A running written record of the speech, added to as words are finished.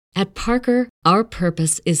At Parker, our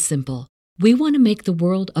purpose is simple. We want to make the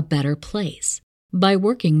world a better place by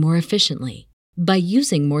working more efficiently, by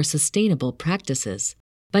using more sustainable practices,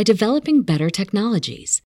 by developing better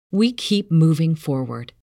technologies. We keep moving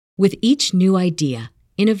forward. With each new idea,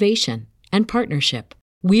 innovation, and partnership,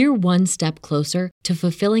 we're one step closer to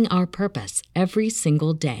fulfilling our purpose every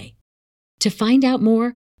single day. To find out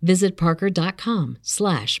more, visit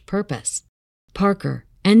parker.com/purpose. Parker,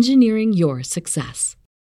 engineering your success.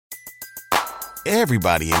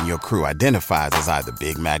 Everybody in your crew identifies as either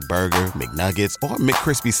Big Mac Burger, McNuggets, or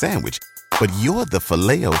McCrispy Sandwich. But you're the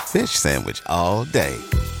Filet-O-Fish Sandwich all day.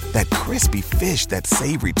 That crispy fish, that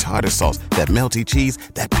savory tartar sauce, that melty cheese,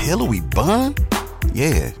 that pillowy bun.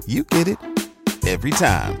 Yeah, you get it. Every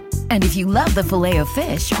time. And if you love the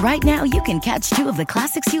Filet-O-Fish, right now you can catch two of the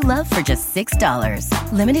classics you love for just $6.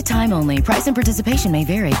 Limited time only. Price and participation may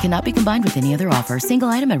vary. Cannot be combined with any other offer. Single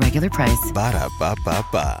item at regular price.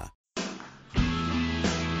 Ba-da-ba-ba-ba.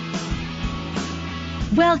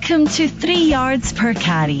 Welcome to 3 Yards Per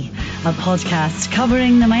Carry, a podcast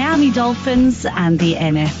covering the Miami Dolphins and the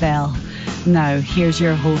NFL. Now, here's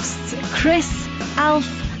your hosts, Chris, Alf,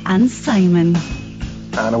 and Simon.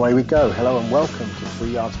 And away we go. Hello and welcome to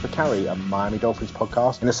 3 Yards Per Carry, a Miami Dolphins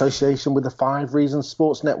podcast in association with the 5 Reasons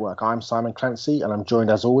Sports Network. I'm Simon Clancy, and I'm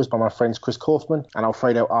joined as always by my friends Chris Kaufman and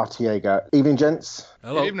Alfredo Artiega. Evening, gents.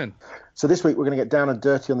 Hello. Good evening. So this week we're going to get down and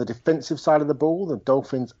dirty on the defensive side of the ball, the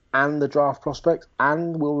Dolphins and the draft prospects,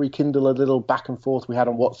 and we'll rekindle a little back and forth we had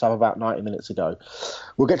on WhatsApp about 90 minutes ago.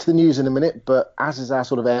 We'll get to the news in a minute, but as is our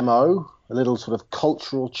sort of MO, a little sort of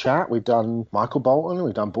cultural chat. We've done Michael Bolton,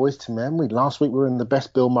 we've done Boyz II Men. Last week we were in the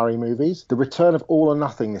best Bill Murray movies. The return of All or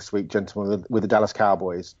Nothing this week, gentlemen, with the Dallas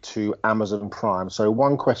Cowboys to Amazon Prime. So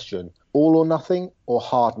one question. All or Nothing or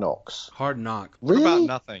Hard Knocks? Hard Knock. Really? What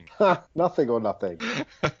about Nothing? Nothing or Nothing.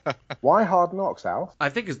 Why Hard Knocks, Al? I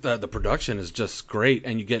think it's the production is just great,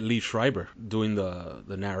 and you get Lee Schreiber doing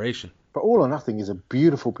the narration. But All or Nothing is a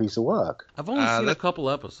beautiful piece of work. I've only seen a couple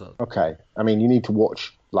episodes. Okay. I mean, you need to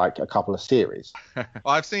watch like a couple of series. Well,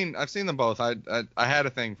 I've seen them both. I had a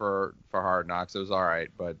thing for Hard Knocks. It was all right,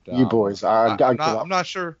 but you boys, I'm not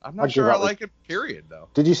sure I like it. Period, though.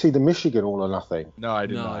 Did you see the Michigan All or Nothing? No, I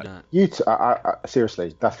did not.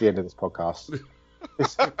 Seriously, that's the end of this podcast.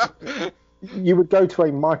 You would go to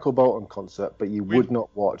a Michael Bolton concert, but you would not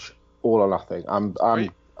watch All or Nothing. Are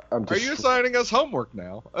you assigning us homework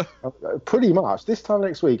now? Pretty much. This time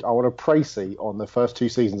next week, I want a précis on the first 2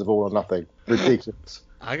 seasons of All or Nothing. Ridiculous.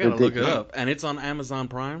 I gotta look it up. And it's on Amazon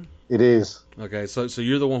Prime? It is. Okay, so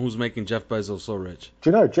you're the one who's making Jeff Bezos so rich. Do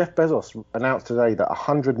you know, Jeff Bezos announced today that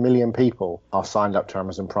 100 million people are signed up to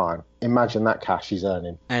Amazon Prime. Imagine that cash he's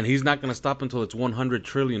earning. And he's not going to stop until it's 100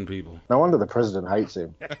 trillion people. No wonder the president hates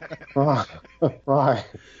him. Right.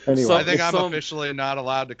 Anyway. So I think I'm officially not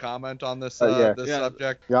allowed to comment on this subject. Yeah,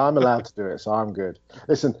 I'm allowed to do it, so I'm good.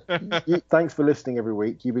 Listen, thanks for listening every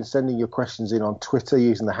week. You've been sending your questions in on Twitter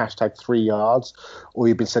using the hashtag 3Yards, or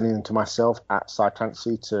you've been sending them to myself at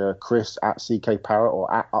Clancy, to Chris at CK Parrott,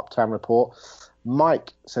 or at Uptown Report.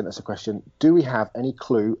 Mike sent us a question. Do we have any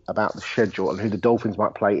clue about the schedule and who the Dolphins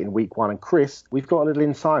might play in week 1? And Chris, we've got a little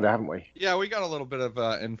insider, haven't we? Yeah, we got a little bit of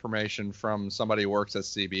information from somebody who works at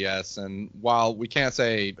CBS. And while we can't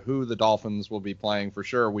say who the Dolphins will be playing for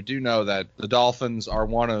sure, we do know that the Dolphins are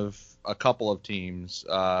one of a couple of teams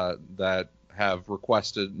that have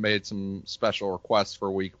made some special requests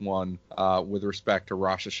for week 1 with respect to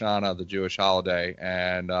Rosh Hashanah, the Jewish holiday,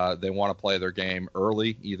 and they want to play their game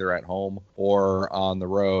early, either at home or on the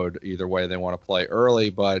road. Either way, they want to play early,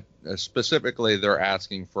 but specifically they're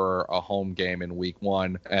asking for a home game in week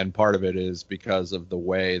 1, and part of it is because of the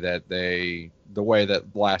way that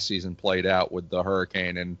last season played out with the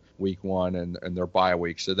hurricane in week 1 and their bye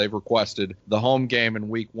week. So they've requested the home game in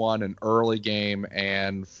week 1, an early game,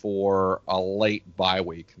 and for a late bye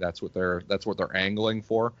week. That's what they're angling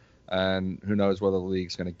for. And who knows whether the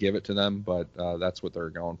league's going to give it to them, but that's what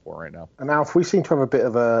they're going for right now. And Alf, we seem to have a bit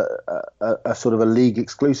of a sort of a league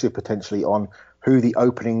exclusive potentially on who the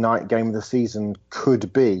opening night game of the season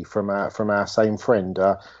could be from our same friend.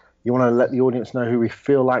 You want to let the audience know who we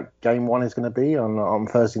feel like game 1 is going to be on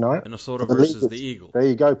Thursday night? Minnesota versus the Eagles. There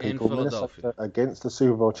you go, people. In Philadelphia. Minnesota against the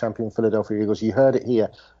Super Bowl champion Philadelphia Eagles. You heard it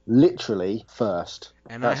here, literally first.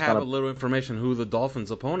 And I have a little information who the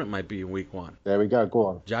Dolphins' opponent might be in week 1. There we go. Go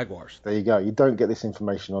on. Jaguars. There you go. You don't get this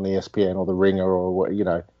information on ESPN or The Ringer or what,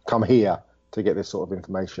 come here to get this sort of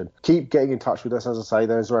information. Keep getting in touch with us. As I say,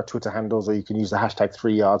 those are our Twitter handles, or you can use the hashtag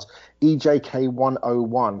 3Yards.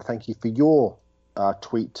 EJK101, thank you for your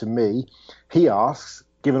tweet to me. He asks,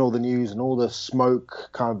 given all the news and all the smoke,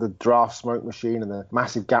 kind of the draft smoke machine and the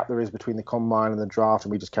massive gap there is between the combine and the draft,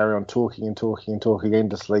 and we just carry on talking and talking and talking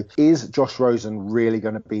endlessly, is Josh Rosen really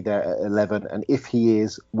going to be there at 11? And if he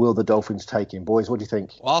is, will the Dolphins take him? Boys, what do you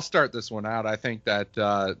think? Well, I'll start this one out. I think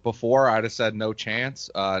that before I'd have said no chance.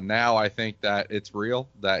 Now I think that it's real,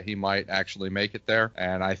 that he might actually make it there.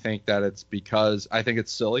 And I think that it's because, I think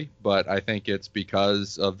it's silly, but I think it's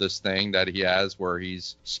because of this thing that he has where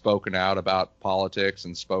he's spoken out about politics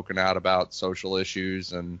and spoken out about social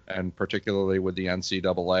issues and particularly with the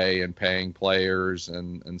NCAA and paying players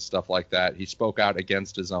and stuff like that. He spoke out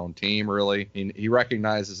against his own team, really. He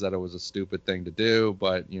recognizes that it was a stupid thing to do,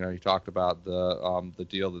 but, he talked about the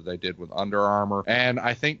deal that they did with Under Armour. And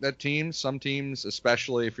I think that some teams,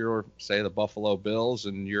 especially if you're, say, the Buffalo Bills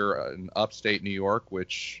and you're in upstate New York,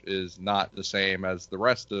 which is not the same as the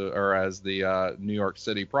rest of, or as the New York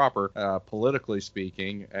City proper, politically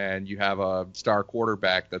speaking, and you have a star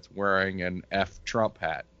quarterback that's wearing an F Trump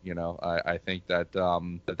hat. I think that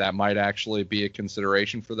that might actually be a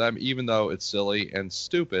consideration for them, even though it's silly and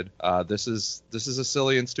stupid. This is a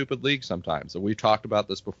silly and stupid league sometimes. And we've talked about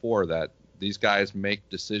this before, that these guys make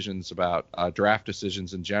decisions about draft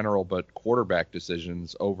decisions in general, but quarterback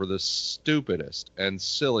decisions over the stupidest and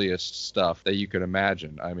silliest stuff that you could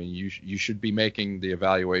imagine. I mean, you should be making the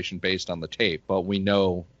evaluation based on the tape, but we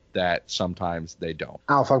know that sometimes they don't.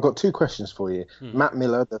 Alf, I've got two questions for you. Matt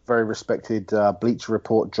Miller, the very respected Bleacher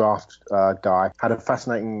Report draft guy, had a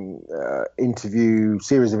fascinating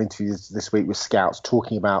series of interviews this week with scouts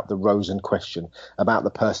talking about the Rosen question, about the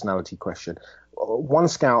personality question. One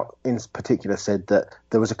scout in particular said that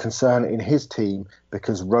there was a concern in his team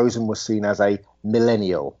because Rosen was seen as a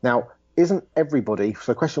millennial. Now, isn't everybody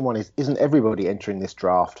entering this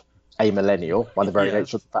draft a millennial by the very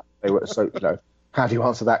nature of the fact that they were so, how do you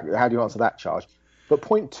answer that? How do you answer that charge? But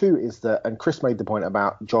point two is that, and Chris made the point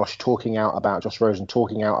about Josh Rosen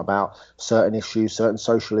talking out about certain issues, certain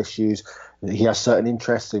social issues. He has certain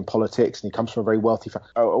interests in politics, and he comes from a very wealthy family.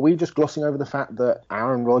 Are we just glossing over the fact that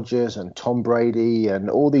Aaron Rodgers and Tom Brady and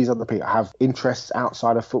all these other people have interests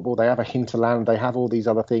outside of football? They have a hinterland. They have all these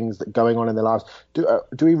other things that going on in their lives. Do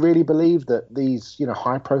we really believe that these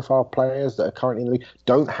high-profile players that are currently in the league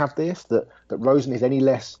don't have this? That Rosen is any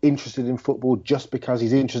less interested in football just because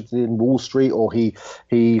he's interested in Wall Street, or he's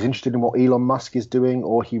interested in what Elon Musk is doing,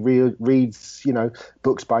 or he reads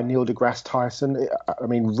books by Neil deGrasse Tyson? I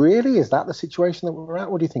mean, really, is that the situation that we're at?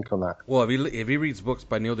 What do you think on that? Well, if he reads books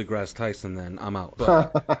by Neil deGrasse Tyson, then I'm out.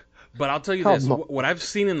 But I'll tell you this: what I've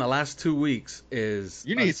seen in the last 2 weeks is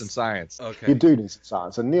you need some science. Okay, you do need some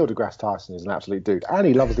science, and Neil deGrasse Tyson is an absolute dude, and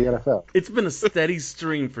he loves the NFL. It's been a steady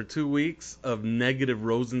stream for 2 weeks of negative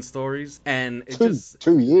Rosen stories, and it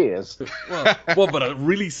 2 years. But a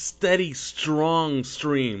really steady, strong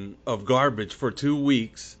stream of garbage for 2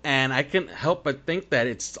 weeks, and I can't help but think that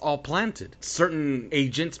it's all planted. Certain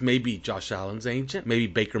agents, maybe Josh Allen's agent, maybe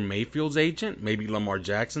Baker Mayfield's agent, maybe Lamar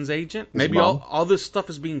Jackson's agent, maybe all this stuff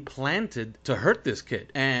is being planted to hurt this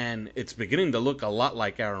kid, and it's beginning to look a lot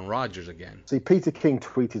like Aaron Rodgers again. See, Peter King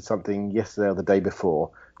tweeted something yesterday or the day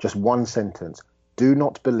before, just one sentence: do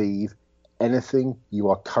not believe anything you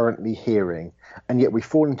are currently hearing. And yet we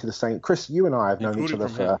fall into the same. Chris, you and I have known each other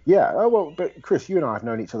for but Chris, you and I have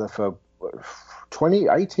known each other for 20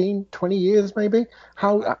 years maybe.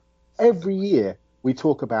 How every year we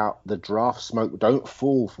talk about the draft smoke. Don't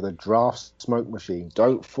fall for the draft smoke machine.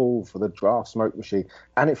 Don't fall for the draft smoke machine.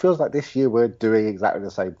 And it feels like this year we're doing exactly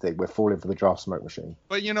the same thing. We're falling for the draft smoke machine.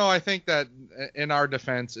 But I think that in our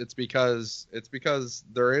defense, it's because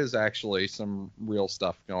there is actually some real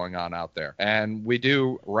stuff going on out there. And we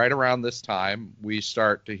do, right around this time, we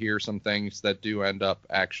start to hear some things that do end up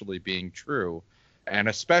actually being true. And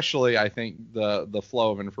especially, I think the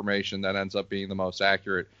flow of information that ends up being the most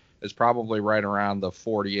accurate is probably right around the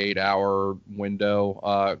 48-hour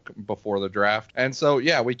window before the draft. And so,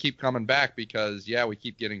 we keep coming back because, we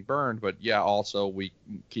keep getting burned, but, also we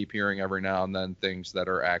keep hearing every now and then things that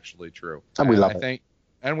are actually true. And we love it.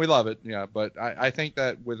 And we love it, But I think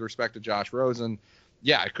that with respect to Josh Rosen,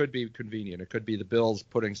 it could be convenient. It could be the Bills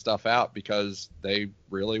putting stuff out because they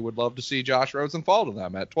really would love to see Josh Rosen fall to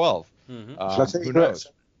them at 12. Mm-hmm. Who knows?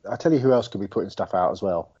 I'll tell you who else could be putting stuff out as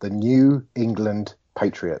well. The New England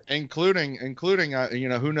Patriot, including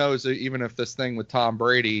who knows even if this thing with Tom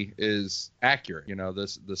Brady is accurate,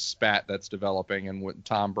 this spat that's developing, and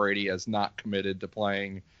Tom Brady has not committed to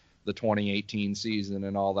playing the 2018 season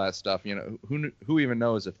and all that stuff. Who even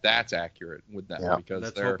knows if that's accurate with them? Yeah. Because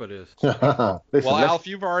Let's they're hope it is. well, Alf,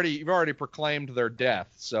 you've already proclaimed their death,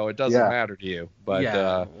 so it doesn't matter to you. But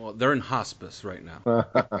well, they're in hospice right now.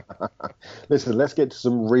 Listen, let's get to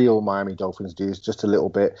some real Miami Dolphins news just a little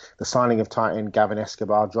bit. The signing of tight end Gavin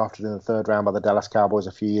Escobar, drafted in the 3rd round by the Dallas Cowboys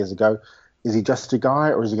a few years ago. Is he just a guy,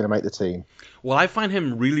 or is he going to make the team? Well, I find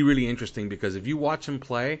him really, really interesting because if you watch him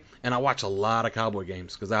play, and I watch a lot of Cowboy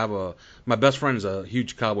games because my best friend's a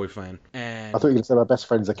huge Cowboy fan. And I thought you were going to say my best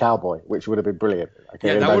friend's a Cowboy, which would have been brilliant.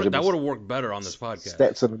 Yeah, that would have worked better on this podcast.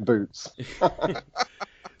 Stetson and boots.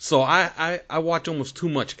 So I watch almost too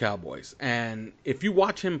much Cowboys, and if you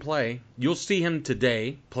watch him play, you'll see him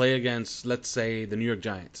today play against, let's say, the New York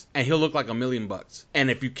Giants, and he'll look like $1 million. And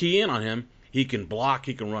if you key in on him, he can block,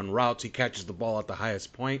 he can run routes, he catches the ball at the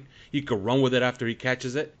highest point, he can run with it after he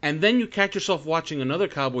catches it. And then you catch yourself watching another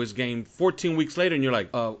Cowboys game 14 weeks later, and you're like,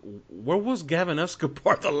 where was Gavin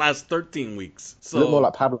Escobar the last 13 weeks? So, a little more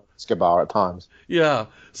like Pablo Escobar at times. Yeah,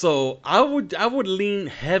 so I would lean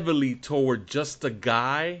heavily toward just a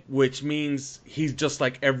guy, which means he's just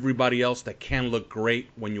like everybody else that can look great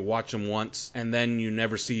when you watch him once, and then you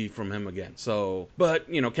never see from him again. So,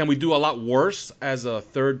 but, can we do a lot worse as a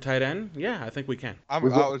 3rd tight end? Yeah, I think we can.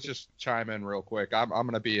 I'll just chime in real quick. I'm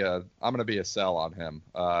gonna be a sell on him.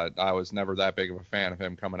 I was never that big of a fan of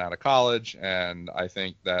him coming out of college, and I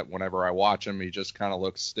think that whenever I watch him, he just kind of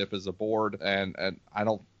looks stiff as a board, and I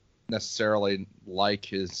don't necessarily like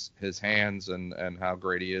his hands and how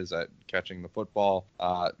great he is at catching the football.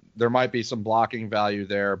 There might be some blocking value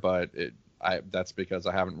there, but that's because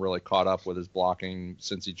I haven't really caught up with his blocking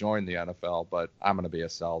since he joined the NFL, but I'm going to be a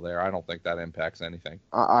sell there. I don't think that impacts anything.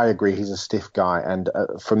 I agree. He's a stiff guy, and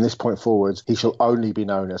from this point forwards, he shall only be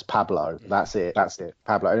known as Pablo. That's it,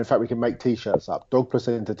 Pablo. And in fact, we can make T-shirts up. Dog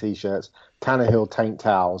Placenta T-shirts, Tannehill Taint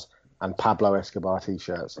Towels, and Pablo Escobar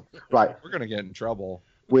T-shirts. Right. We're going to get in trouble.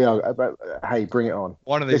 We are. Hey, bring it on.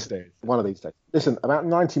 One of these days. Listen, about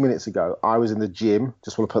 90 minutes ago, I was in the gym.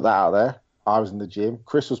 Just want to put that out there. I was in the gym.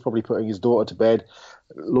 Chris was probably putting his daughter to bed.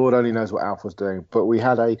 Lord only knows what Alf was doing. But we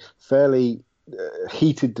had a fairly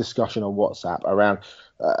heated discussion on WhatsApp around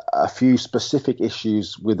a few specific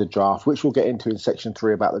issues with the draft, which we'll get into in section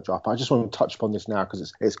 3 about the draft. I just want to touch upon this now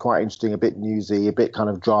because it's quite interesting, a bit newsy, a bit kind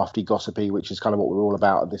of drafty, gossipy, which is kind of what we're all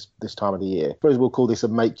about at this time of the year. Suppose we'll call this a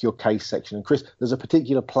make your case section. And Chris, there's a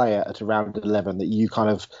particular player at around 11 that you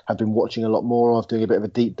kind of have been watching a lot more of, doing a bit of a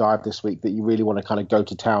deep dive this week that you really want to kind of go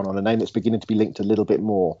to town on, a name that's beginning to be linked a little bit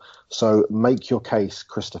more. So make your case,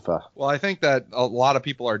 Christopher. Well, I think that a lot of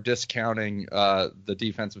people are discounting the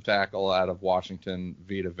defensive tackle out of Washington,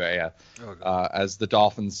 Vita Vea, as the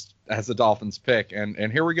Dolphins pick,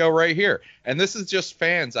 and here we go right here. And this is just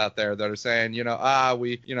fans out there that are saying,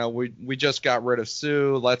 we just got rid of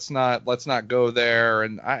Sue. Let's not go there.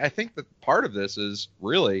 And I think that part of this is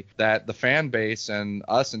really that the fan base and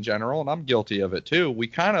us in general, and I'm guilty of it too, we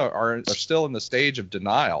kind of are still in the stage of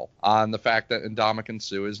denial on the fact that Ndamukong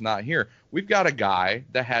Suh is not here. We've got a guy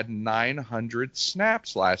that had 900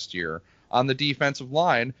 snaps last year on the defensive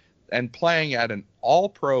line and playing at an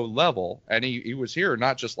all-pro level, and he was here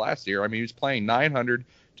not just last year. I mean, he was playing 900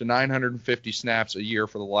 to 950 snaps a year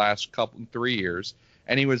for the last 3 years,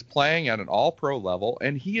 and he was playing at an all-pro level,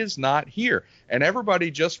 and he is not here. And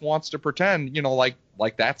everybody just wants to pretend,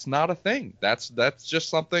 like that's not a thing. That's just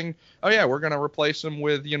something. Oh yeah, we're going to replace him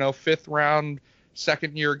with 5th-round,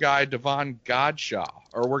 second-year guy Devon Godshaw,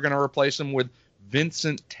 or we're going to replace him with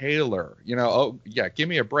Vincent Taylor, give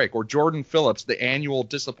me a break. Or Jordan Phillips, the annual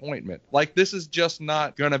disappointment. Like, this is just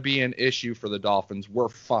not going to be an issue for the Dolphins. We're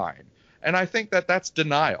fine. And I think that's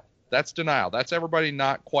denial. That's denial. That's everybody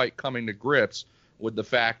not quite coming to grips with the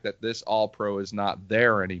fact that this all-pro is not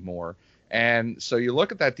there anymore. And so you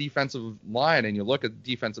look at that defensive line and you look at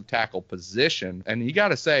the defensive tackle position, and you got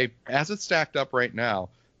to say, as it's stacked up right now,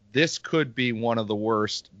 this could be one of the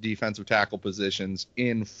worst defensive tackle positions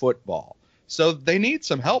in football. So they need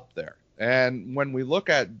some help there. And when we look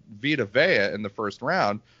at Vita Vea in the 1st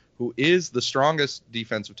round, who is the strongest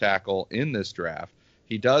defensive tackle in this draft,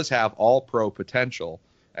 he does have all-pro potential.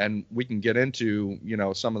 And we can get into,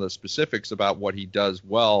 some of the specifics about what he does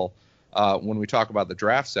well when we talk about the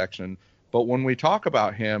draft section. But when we talk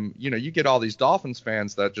about him, you get all these Dolphins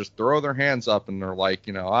fans that just throw their hands up and they're like,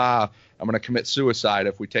 I'm going to commit suicide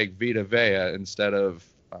if we take Vita Vea instead of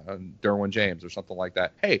Derwin James or something like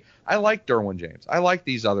that. Hey, I like Derwin James. I like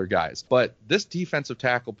these other guys. But this defensive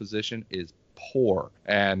tackle position is poor,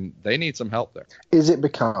 and they need some help there. Is it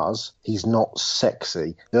because he's not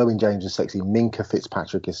sexy? Derwin James is sexy. Minka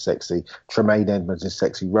Fitzpatrick is sexy. Tremaine Edmonds is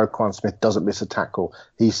sexy. Roquan Smith doesn't miss a tackle.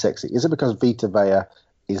 He's sexy. Is it because Vita Vea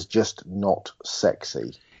is just not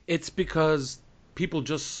sexy. It's because people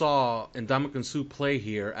just saw Ndamukong Suh play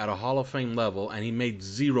here at a Hall of Fame level, and he made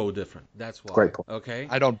zero difference. That's why. Great point. Okay.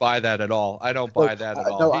 I don't buy that at all. I don't buy that at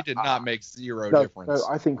all. No, He did not make zero No, difference.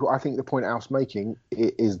 I think the point Alf's making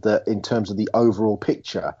is that in terms of the overall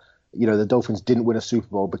picture, the Dolphins didn't win a Super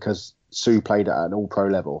Bowl because Suh played at an all-pro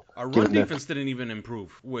level. Our run defense didn't even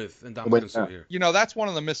improve with Ndamukong Suh here. That's one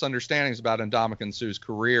of the misunderstandings about Ndamukong Suh's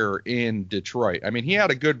career in Detroit. I mean, he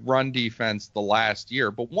had a good run defense the last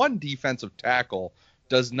year, but one defensive tackle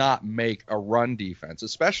does not make a run defense,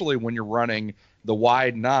 especially when you're running the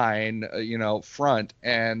wide 9, front.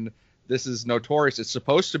 And this is notorious. It's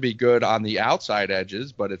supposed to be good on the outside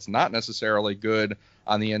edges, but it's not necessarily good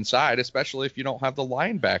on the inside, especially if you don't have the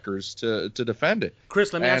linebackers to defend it.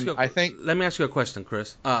 Chris, let me ask you a question,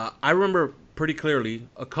 Chris. I remember pretty clearly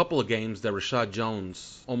a couple of games that Rashad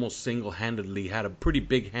Jones almost single-handedly had a pretty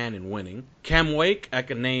big hand in winning. Cam Wake, I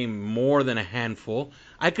could name more than a handful.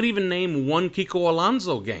 I could even name one Kiko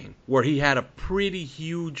Alonso game where he had a pretty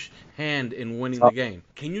huge hand in winning the game.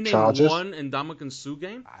 Can you name one Ndamukong Suh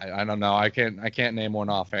game? I don't know. I can't name one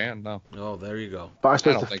offhand. No. Oh, there you go. But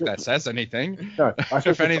I don't think that says anything. No,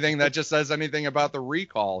 if anything, that just says anything about the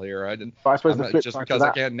recall here. Just because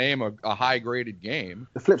I can't name a high-graded game.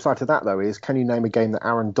 The flip side to that, though, is can you name a game that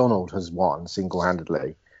Aaron Donald has won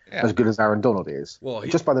single-handedly? Yeah. As good as Aaron Donald is. Well,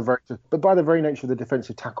 just by the very nature of the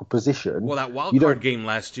defensive tackle position. Well, that wild card game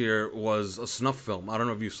last year was a snuff film. I don't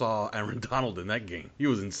know if you saw Aaron Donald in that game. He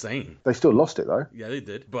was insane. They still lost it, though. Yeah, they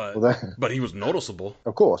did. But he was noticeable.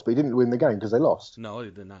 Of course, but he didn't win the game because they lost. No, he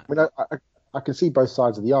did not. I mean, I can see both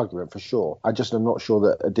sides of the argument for sure. I just am not sure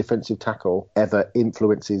that a defensive tackle ever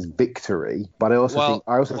influences victory. But I also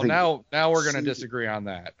think now we're going to disagree on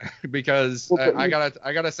that because I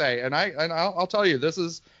gotta say, and I'll tell you, this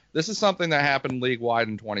is something that happened league-wide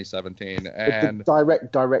in 2017. And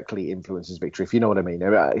directly influences victory, if you know what I mean.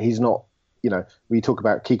 He's not, when you talk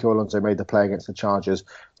about Kiko Alonso made the play against the Chargers,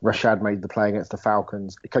 Rashad made the play against the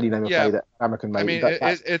Falcons. Can you name a play that Ndamukong made? I mean,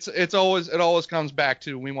 it always comes back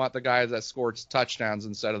to we want the guys that scored touchdowns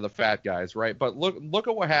instead of the fat guys, right? But look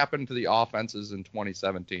at what happened to the offenses in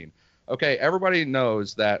 2017. Okay, everybody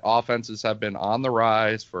knows that offenses have been on the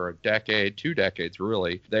rise for a decade, 2 decades,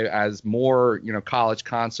 really. As more, college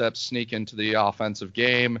concepts sneak into the offensive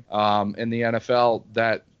game in the NFL,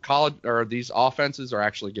 that these offenses are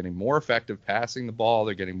actually getting more effective passing the ball.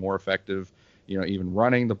 They're getting more effective, even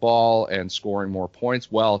running the ball and scoring more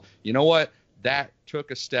points. Well, you know what? That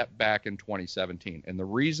took a step back in 2017. And the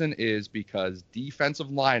reason is because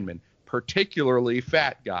defensive linemen, particularly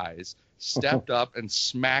fat guys, stepped up and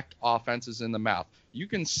smacked offenses in the mouth. You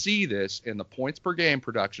can see this in the points per game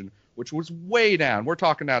production, which was way down. We're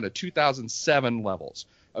talking down to 2007 levels.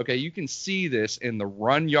 Okay, you can see this in the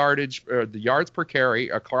run yardage, or the yards per carry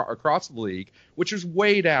across the league, which is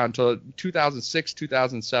way down to 2006,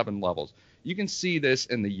 2007 levels. You can see this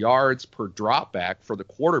in the yards per drop back for the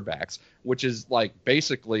quarterbacks, which is like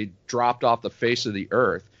basically dropped off the face of the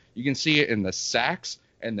earth. You can see it in the sacks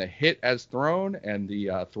and the hit as thrown and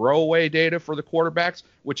the throwaway data for the quarterbacks,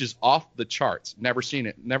 which is off the charts. Never seen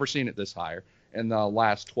it this higher in the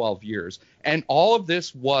last 12 years. And all of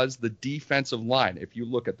this was the defensive line. If you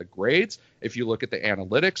look at the grades, if you look at the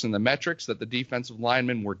analytics and the metrics that the defensive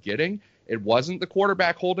linemen were getting, it wasn't the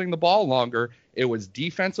quarterback holding the ball longer. It was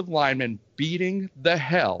defensive linemen beating the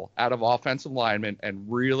hell out of offensive linemen and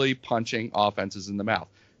really punching offenses in the mouth.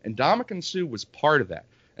 And Ndamukong Suh was part of that.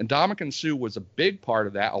 And Ndamukong Suh was a big part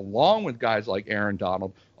of that, along with guys like Aaron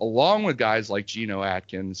Donald, along with guys like Geno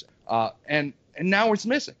Atkins. And now it's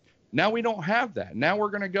missing. Now we don't have that. Now we're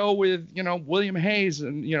going to go with, William Hayes,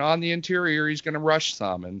 and, on the interior, he's going to rush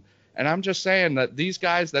some. And I'm just saying that these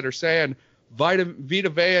guys that are saying, Vita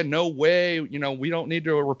Vea, no way, we don't need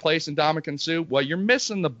to replace Ndamukong Suh. Well, you're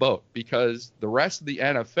missing the boat because the rest of the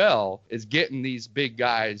NFL is getting these big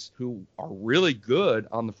guys who are really good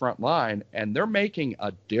on the front line, and they're making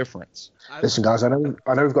a difference. Listen, guys, I know we've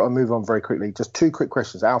got to move on very quickly. Just 2 quick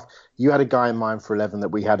questions. Alf, you had a guy in mind for 11 that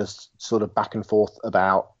we had a sort of back and forth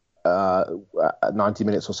about 90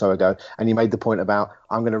 minutes or so ago, and you made the point about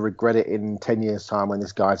I'm going to regret it in 10 years time when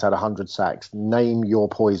this guy's had 100 sacks. Name your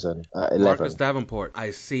poison. 11. Marcus Davenport.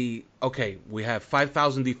 I see. Okay, we have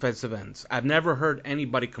 5,000 defensive ends. I've never heard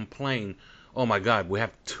anybody complain, oh my God, we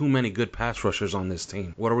have too many good pass rushers on this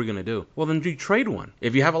team. What are we going to do? Well, then you trade one.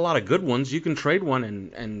 If you have a lot of good ones, you can trade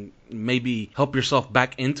one and maybe help yourself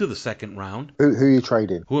back into the second round. Who are you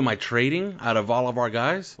trading? Who am I trading out of all of our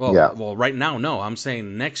guys? Well, right now, no. I'm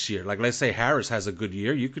saying next year. Like, let's say Harris has a good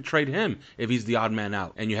year. You could trade him if he's the odd man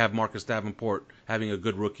out, and you have Marcus Davenport having a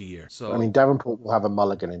good rookie year. So, I mean, Davenport will have a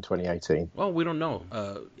mulligan in 2018. Well, we don't know.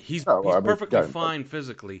 He's perfectly fine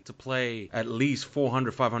physically to play at least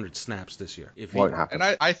 400, 500 snaps this year. Won't happen.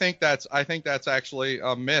 And I think that's actually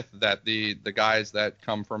a myth that the guys that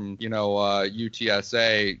come from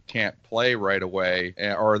UTSA can't play right away,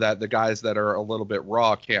 or that the guys that are a little bit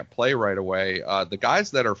raw can't play right away. The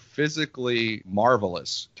guys that are physically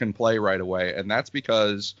marvelous can play right away, and that's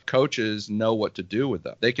because coaches know what to do with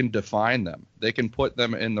them. They can define them. They can put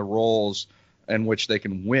them in the roles in which they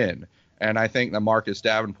can win. And I think that Marcus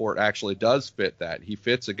Davenport actually does fit that. He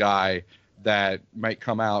fits a guy that might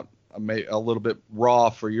come out a little bit raw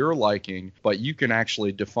for your liking, but you can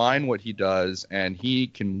actually define what he does, and he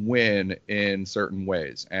can win in certain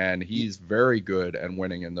ways, and he's very good at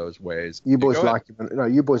winning in those ways. You boys like him. No,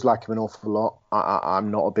 you boys like him an awful lot.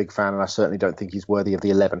 I'm not a big fan, and I certainly don't think he's worthy of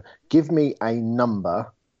the 11. Give me a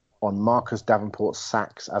number on Marcus Davenport's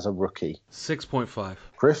sacks as a rookie. 6.5.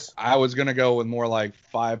 Chris? I was going to go with more like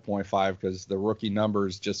 5.5 because the rookie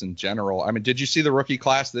numbers just in general. I mean, did you see the rookie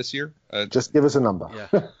class this year? Just give us a number.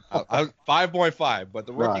 Yeah. 5.5, but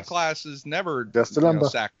the rookie class is never just a number.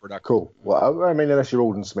 Sack production. Cool. Well, I mean, unless you're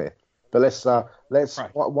Alden Smith. But let's right.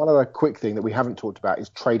 One other quick thing that we haven't talked about is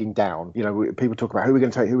trading down. People talk about who we're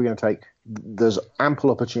going to take. There's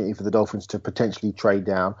ample opportunity for the Dolphins to potentially trade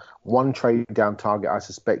down. One trade down target I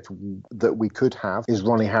suspect that we could have is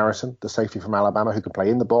Ronnie Harrison, the safety from Alabama, who can play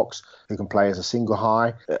in the box, who can play as a single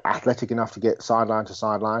high, athletic enough to get sideline to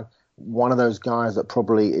sideline. One of those guys that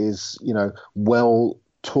probably is, well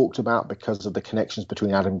talked about because of the connections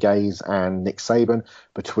between Adam Gase and Nick Saban,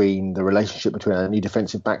 between the relationship between a new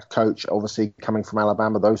defensive back coach, obviously coming from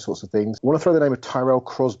Alabama, those sorts of things. I want to throw the name of Tyrell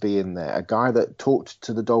Crosby in there, a guy that talked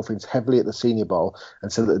to the Dolphins heavily at the Senior Bowl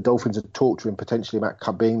and said that the Dolphins had talked to him potentially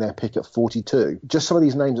about being their pick at 42. Just some of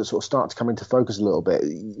these names that sort of start to come into focus a little bit.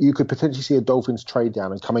 You could potentially see a Dolphins trade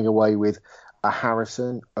down and coming away with a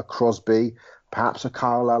Harrison, a Crosby, perhaps a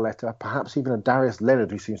Kyle Lauletta, perhaps even a Darius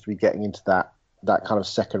Leonard, who seems to be getting into that kind of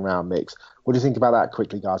second round mix. What do you think about that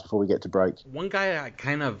quickly, guys, before we get to break? One guy I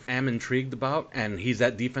kind of am intrigued about, and he's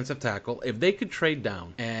at defensive tackle. If they could trade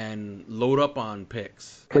down and load up on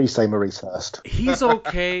picks. Please say Maurice Hurst. He's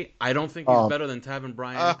okay. I don't think he's better than Taven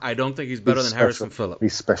Bryan. I don't think he's better than Harrison Phillips.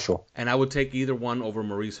 He's special. And I would take either one over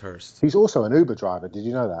Maurice Hurst. He's also an Uber driver. Did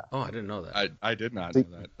you know that? Oh, I didn't know that. I did not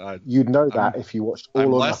know that. You'd know that if you watched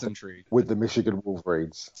All or Nothing intrigued with the Michigan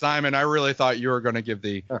Wolverines. Simon, I really thought you were going to give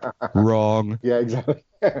the wrong. Yeah, exactly.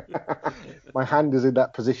 My hand is in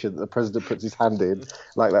that position that the president puts his hand in,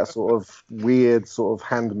 like that sort of weird sort of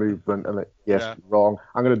hand movement. And wrong.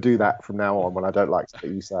 I'm going to do that from now on when I don't like what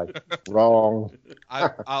you say. Wrong.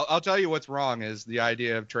 I'll tell you what's wrong is the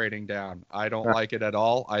idea of trading down. I don't like it at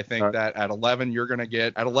all. I think that at 11 you're going to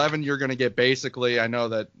get basically. I know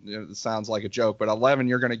that it sounds like a joke, but 11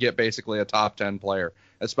 you're going to get basically a top 10 player,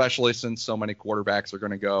 especially since so many quarterbacks are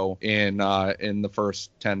going to go in the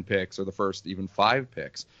first 10 picks or the first even 5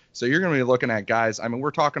 picks. So you're going to be looking at guys. I mean,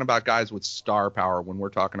 we're talking about guys with star power when we're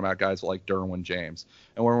talking about guys like Derwin James.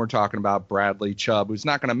 And when we're talking about Bradley Chubb, who's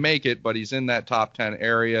not going to make it, but he's in that top 10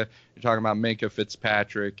 area. You're talking about Minkah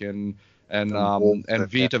Fitzpatrick and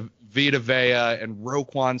Vita Vea and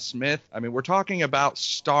Roquan Smith. I mean, we're talking about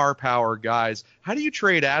star power guys. How do you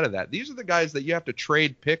trade out of that? These are the guys that you have to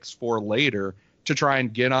trade picks for later to try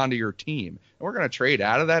and get onto your team. And we're going to trade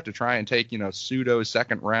out of that to try and take, pseudo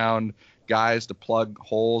second round guys to plug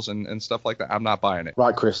holes and stuff like that. I'm not buying it.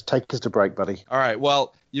 Right, Chris, take us to break, buddy. All right.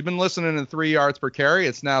 Well, you've been listening to 3 yards per carry.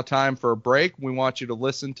 It's now time for a break. We want you to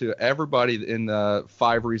listen to everybody in the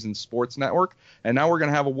 5 Reasons Sports Network. And now we're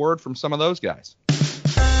going to have a word from some of those guys.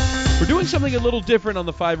 We're doing something a little different on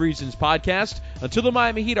the 5 Reasons podcast. Until the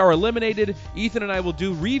Miami Heat are eliminated, Ethan and I will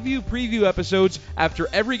do preview episodes after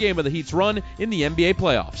every game of the Heat's run in the NBA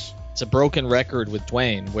playoffs. It's a broken record with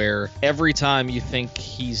Dwayne, where every time you think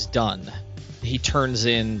he's done, he turns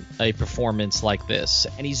in a performance like this.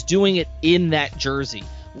 And he's doing it in that jersey.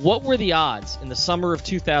 What were the odds in the summer of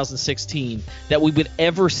 2016 that we would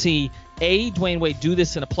ever see A, Dwayne Wade do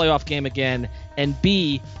this in a playoff game again, and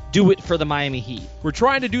B, do it for the Miami Heat? We're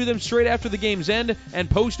trying to do them straight after the game's end and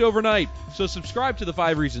post overnight. So subscribe to the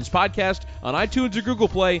 5 Reasons podcast on iTunes or Google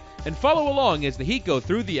Play and follow along as the Heat go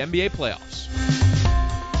through the NBA playoffs.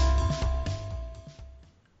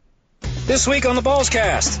 This week on the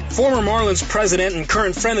Ballscast, former Marlins president and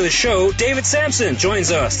current friend of the show, David Sampson, joins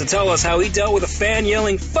us to tell us how he dealt with a fan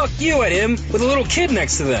yelling "fuck you" at him with a little kid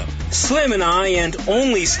next to them. Slim and I, and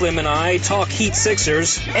only Slim and I, talk Heat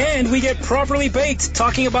Sixers, and we get properly baked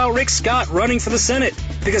talking about Rick Scott running for the Senate.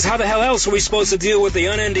 Because how the hell else are we supposed to deal with the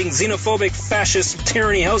unending xenophobic fascist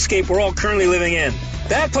tyranny hellscape we're all currently living in?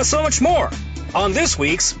 That plus so much more on this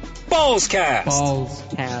week's Ballscast.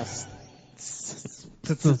 Ballscast.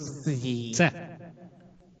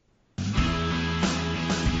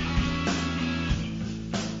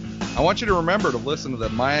 I want you to remember to listen to the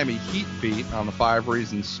Miami Heat Beat on the 5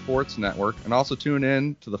 Reasons Sports Network, and also tune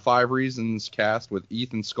in to the 5 Reasons cast with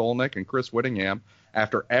Ethan Skolnick and Chris Whittingham.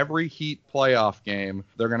 After every Heat playoff game,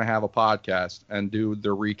 they're going to have a podcast and do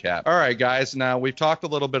their recap. All right, guys, now we've talked a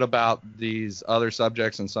little bit about these other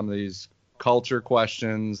subjects and some of these culture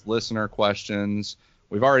questions, listener questions.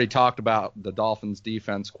 We've already talked about the Dolphins'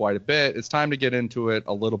 defense quite a bit. It's time to get into it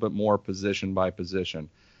a little bit more position by position.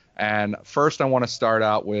 And first, I want to start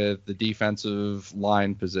out with the defensive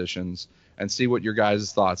line positions and see what your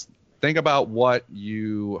guys' thoughts. Think about what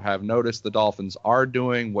you have noticed the Dolphins are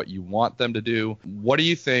doing, what you want them to do. What do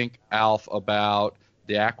you think, Alf, about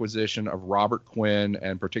the acquisition of Robert Quinn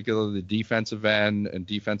and particularly the defensive end and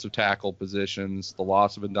defensive tackle positions, the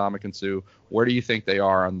loss of Ndamukong Suh? Where do you think they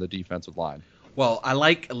are on the defensive line? Well, I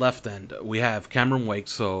like left end. We have Cameron Wake,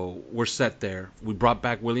 so we're set there. We brought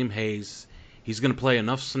back William Hayes. He's going to play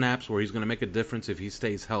enough snaps where he's going to make a difference if he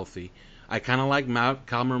stays healthy. I kind of like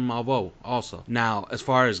Cameron Malveaux also. Now, as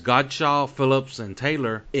far as Godchaux, Phillips, and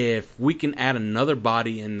Taylor, if we can add another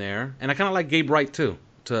body in there, and I kind of like Gabe Wright too,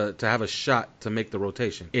 to have a shot to make the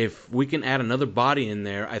rotation. If we can add another body in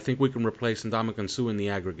there, I think we can replace Ndamukong Suh in the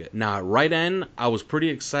aggregate. Now, at right end, I was pretty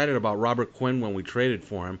excited about Robert Quinn when we traded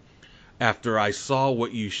for him. After I saw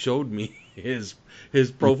what you showed me, his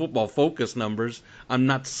Pro Football Focus numbers, I'm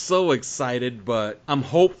not so excited, but I'm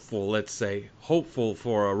hopeful, let's say,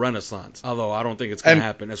 for a renaissance. Although I don't think it's going to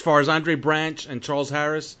happen. As far as Andre Branch and Charles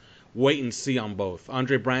Harris, wait and see on both.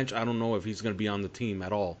 Andre Branch, I don't know if he's going to be on the team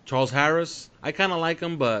at all. Charles Harris, I kind of like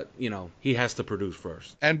him, but, he has to produce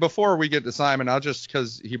first. And before we get to Simon, I'll just,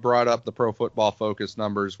 because he brought up the Pro Football Focus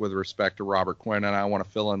numbers with respect to Robert Quinn, and I want to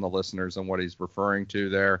fill in the listeners on what he's referring to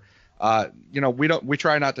there. We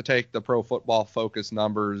try not to take the Pro Football Focus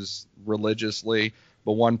numbers religiously,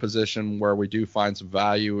 but one position where we do find some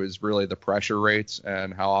value is really the pressure rates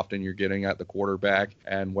and how often you're getting at the quarterback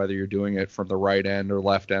and whether you're doing it from the right end or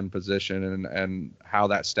left end position and how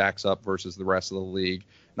that stacks up versus the rest of the league.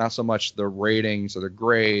 Not so much the ratings or the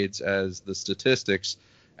grades as the statistics.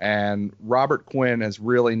 And Robert Quinn has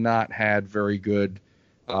really not had very good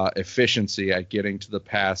efficiency at getting to the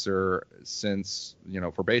passer since,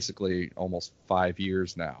 for basically almost 5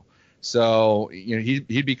 years now. So,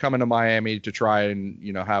 he'd be coming to Miami to try and,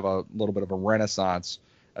 have a little bit of a renaissance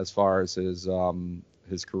as far as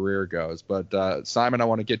his career goes. But Simon, I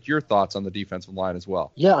want to get your thoughts on the defensive line as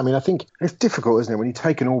well. Yeah, I think it's difficult, isn't it, when you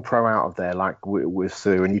take an all-pro out of there like with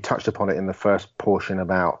Suh, and you touched upon it in the first portion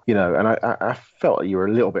about, and I felt you were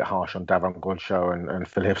a little bit harsh on Davon Godchaux and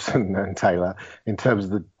Phillips and Taylor in terms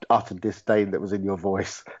of the utter disdain that was in your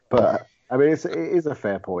voice. But it is a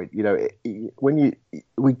fair point. When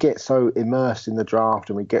we get so immersed in the draft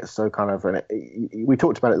and we get so we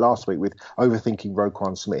talked about it last week with overthinking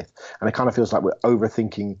Roquan Smith, and it kind of feels like we're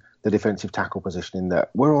overthinking the defensive tackle position in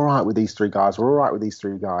that we're all right with these three guys,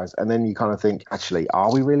 and then you kind of think, actually,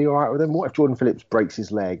 are we really all right with them? What if Jordan Phillips breaks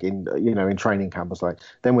his leg in training camp or something?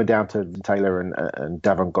 Then we're down to Taylor and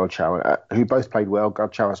Davon Godchaux, who both played well,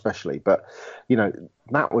 Godchaux especially, but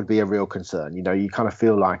that would be a real concern. You kind of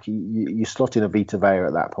feel like you slot in a Vita Vea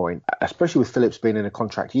at that point, especially with Phillips being in a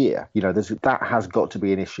contract year. That has got to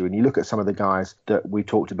be an issue. And you look at some of the guys that we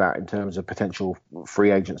talked about in terms of potential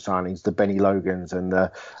free agent signings, the Benny Logans and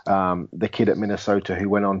the kid at Minnesota who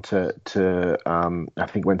went on to I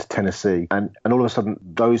think went to Tennessee, and all of a sudden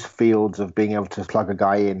those fields of being able to plug a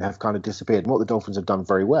guy in have kind of disappeared. And what the Dolphins have done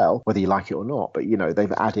very well, whether you like it or not, but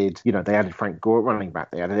they've added, they added Frank Gore at running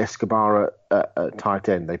back, they added Escobar at tight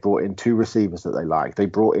end, they brought in two receivers that they like, they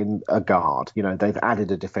brought in a guard, they've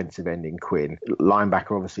added a defensive end in Quinn.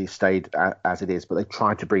 Linebacker obviously stayed as it is, but they've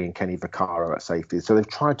tried to bring in Kenny Vaccaro at safety. So they've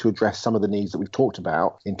tried to address some of the needs that we've talked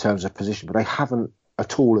about in terms of position, but they haven't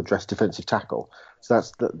at all addressed defensive tackle. So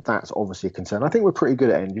that's obviously a concern. I think we're pretty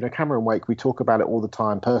good at end. Cameron Wake, we talk about it all the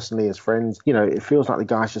time personally as friends. It feels like the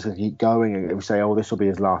guy's just going to keep going, and we say, oh, this will be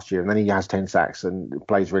his last year. And then he has 10 sacks and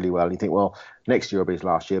plays really well. And you think, well, next year will be his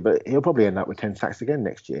last year, but he'll probably end up with 10 sacks again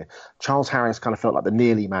next year. Charles Harris kind of felt like the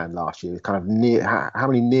nearly man last year. Kind of how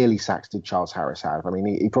many nearly sacks did Charles Harris have?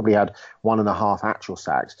 He probably had 1.5 actual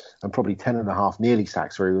sacks and probably 10.5 nearly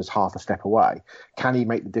sacks where he was half a step away. Can he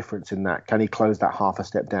make the difference in that? Can he close that half a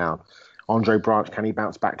step down? Andre Branch, can he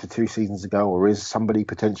bounce back to 2 seasons ago, or is somebody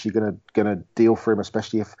potentially going to deal for him,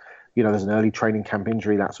 especially if, there's an early training camp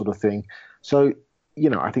injury, that sort of thing. So,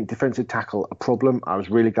 I think defensive tackle, a problem. I was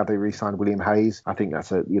really glad they re-signed William Hayes. I think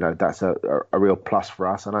that's a real plus for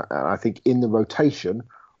us. And I think in the rotation,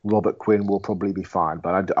 Robert Quinn will probably be fine,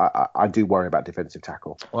 but I do worry about defensive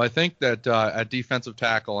tackle. Well, I think that at defensive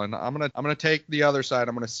tackle, and I'm gonna take the other side.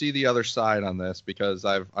 I'm gonna see the other side on this because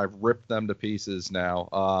I've ripped them to pieces now.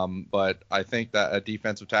 But I think that at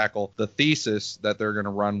defensive tackle, the thesis that they're gonna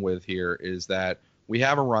run with here is that we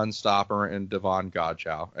have a run stopper in Devon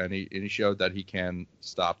Godchaux, and he showed that he can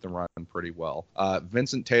stop the run pretty well.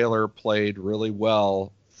 Vincent Taylor played really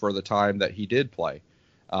well for the time that he did play.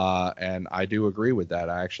 And I do agree with that.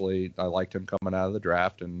 I liked him coming out of the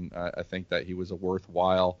draft, and I think that he was a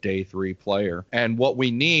worthwhile day 3 player. And what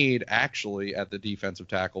we need actually at the defensive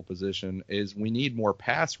tackle position is we need more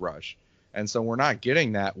pass rush. And so we're not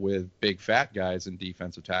getting that with big fat guys in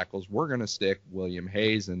defensive tackles. We're going to stick William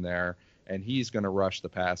Hayes in there, and he's going to rush the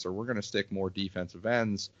passer. We're going to stick more defensive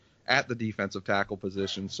ends at the defensive tackle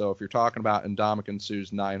position. So if you're talking about Ndamukong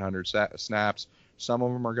Suh's 900 snaps, some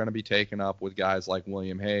of them are going to be taken up with guys like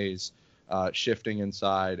William Hayes shifting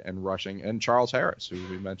inside and rushing, and Charles Harris, who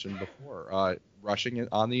we mentioned before, rushing it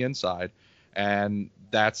on the inside. And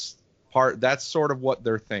that's sort of what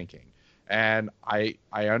they're thinking. And I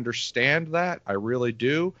understand that. I really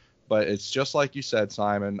do. But it's just like you said,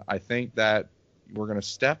 Simon. I think that we're going to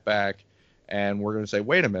step back and we're going to say,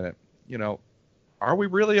 wait a minute, are we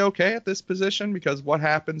really okay at this position? Because what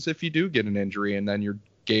happens if you do get an injury and then you're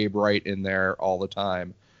Gabe Wright in there all the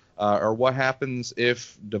time? Or what happens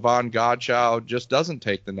if Devon Godchaux just doesn't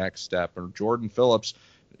take the next step, or Jordan Phillips,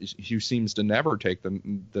 who seems to never take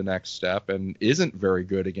the next step and isn't very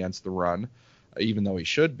good against the run, even though he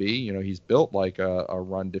should be? He's built like a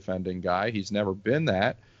run defending guy. He's never been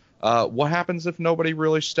that. What happens if nobody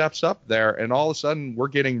really steps up there and all of a sudden we're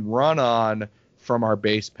getting run on from our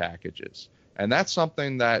base packages? And that's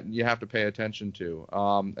something that you have to pay attention to.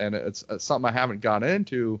 And it's something I haven't gone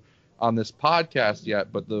into on this podcast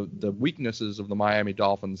yet, but the weaknesses of the Miami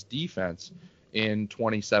Dolphins defense in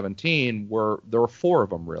 2017 there were 4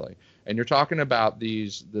 of them really. And you're talking about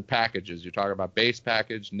the packages. You're talking about base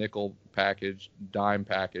package, nickel package, dime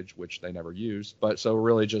package, which they never used. But so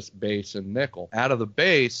really just base and nickel. Out of the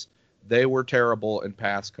base, they were terrible in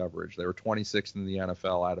pass coverage. They were 26th in the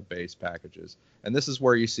NFL out of base packages. And this is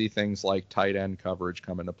where you see things like tight end coverage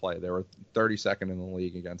come into play. They were 32nd in the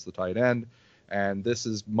league against the tight end. And this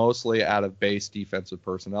is mostly out of base defensive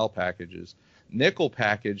personnel packages. Nickel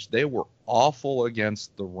package, they were awful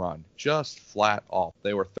against the run, just flat off.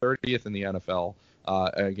 They were 30th in the NFL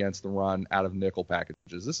against the run out of nickel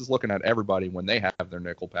packages. This is looking at everybody when they have their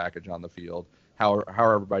nickel package on the field. How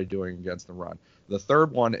are everybody doing against the run? The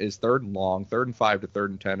third one is 3rd and long, 3rd and 5 to 3rd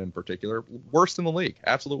and 10 in particular. Worst in the league,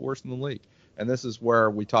 absolute worst in the league. And this is where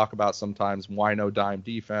we talk about sometimes why no dime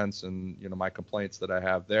defense and my complaints that I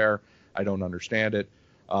have there. I don't understand it.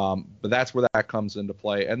 But that's where that comes into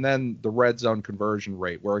play. And then the red zone conversion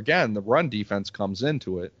rate, where, again, the run defense comes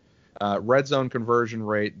into it. Red zone conversion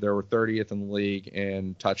rate, they were 30th in the league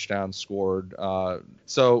in touchdowns scored.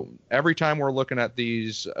 So every time we're looking at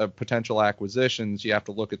these potential acquisitions, you have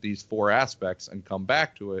to look at these 4 aspects and come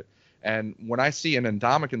back to it. And when I see an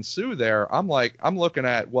Ndamukong Suh there, I'm looking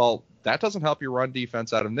at, well, that doesn't help your run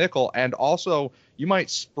defense out of nickel. And also, you might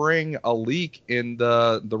spring a leak in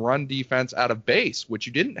the run defense out of base, which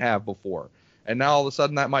you didn't have before. And now all of a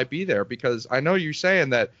sudden that might be there, because I know you're saying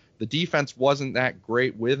that the defense wasn't that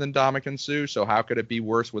great with Ndamukong Suh, so how could it be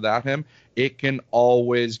worse without him? It can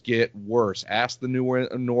always get worse. Ask the New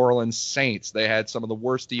Orleans Saints. They had some of the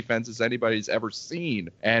worst defenses anybody's ever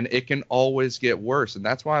seen, and it can always get worse. And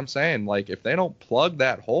that's why I'm saying, if they don't plug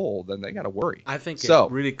that hole, then they got to worry. I think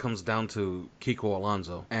it really comes down to Kiko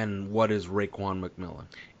Alonso and what is Raekwon McMillan.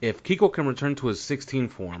 If Kiko can return to his 16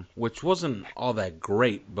 form, which wasn't all that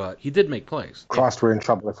great, but he did make plays. Christ, we're in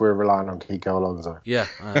trouble if we're relying on Kiko Alonso. Yeah,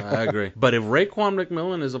 I agree. But if Raekwon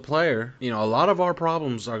McMillan is a player, a lot of our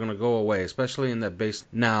problems are going to go away, especially in that base.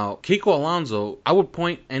 Now, Kiko Alonso, I would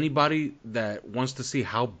point anybody that wants to see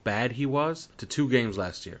how bad he was to 2 games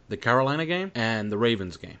last year. The Carolina game and the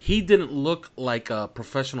Ravens game. He didn't look like a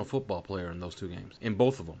professional football player in those 2 games, in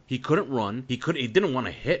both of them. He couldn't run. He didn't want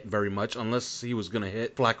to hit very much unless he was going to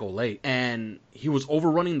hit Flacco late. And he was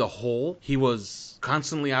overrunning the hole. He was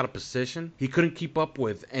constantly out of position. He couldn't keep up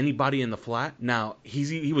with anybody in the flat. Now,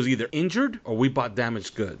 he was either injured or we bought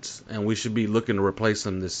damaged goods, and we should be looking to replace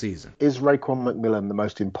him this season. Is Raekwon McMillan the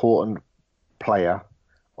most important player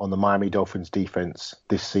on the Miami Dolphins defense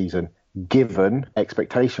this season, given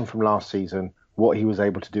expectation from last season what he was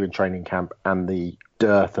able to do in training camp and the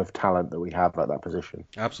dearth of talent that we have at that position.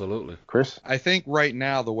 Absolutely. Chris? I think right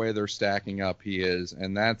now the way they're stacking up he is,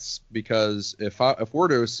 and that's because if we're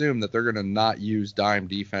to assume that they're going to not use dime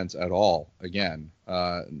defense at all again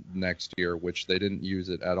next year, which they didn't use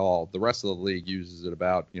it at all, the rest of the league uses it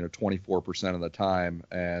about 24% of the time,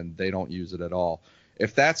 and they don't use it at all.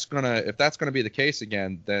 If that's gonna be the case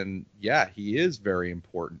again, then yeah, he is very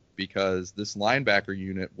important, because this linebacker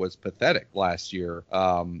unit was pathetic last year.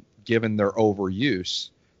 Given their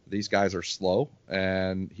overuse, these guys are slow,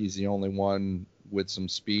 and he's the only one with some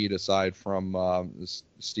speed aside from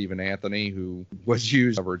Stephen Anthony, who was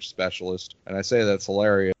used as coverage specialist. And I say that's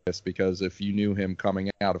hilarious because if you knew him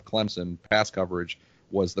coming out of Clemson, pass coverage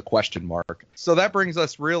was the question mark. So that brings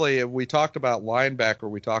us really, we talked about linebacker,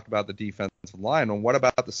 we talked about the defensive line, and what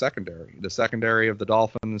about the secondary? The secondary of the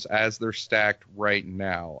Dolphins as they're stacked right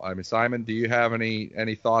now. I mean, Simon, do you have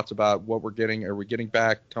any thoughts about what we're getting? Are we getting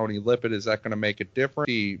back Tony Lippett? Is that going to make a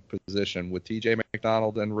different position with TJ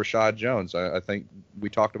McDonald and Rashad Jones? I think we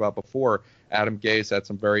talked about before, Adam Gase had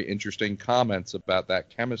some very interesting comments about that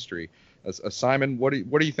chemistry. Simon, what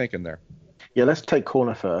are you thinking there? Yeah, let's take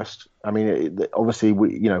corner first. I mean, obviously,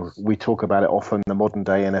 we talk about it often. The modern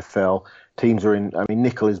day NFL teams are in. I mean,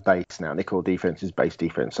 nickel is base now. Nickel defense is base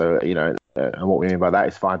defense. So and what we mean by that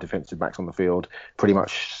is 5 defensive backs on the field, pretty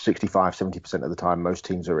much 65-70% of the time most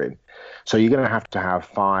teams are in. So you're going to have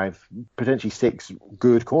 5, potentially 6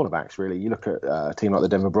 good cornerbacks, really. You look at a team like the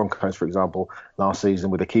Denver Broncos, for example, last season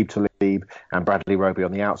with Aqib Talib and Bradley Roby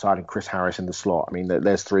on the outside and Chris Harris in the slot. I mean,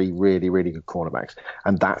 there's 3 really, really good cornerbacks.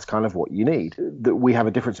 And that's kind of what you need. We have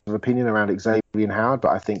a difference of opinion around Xavier Howard,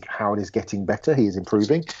 but I think Howard is getting better. He is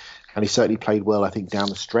improving. And he certainly played well, I think, down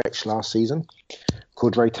the stretch last season.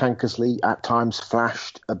 Cordray Tankersley at times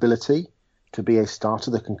flashed ability to be a starter.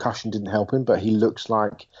 The concussion didn't help him, but he looks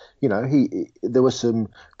like, there was some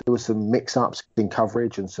mix-ups in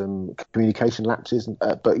coverage and some communication lapses,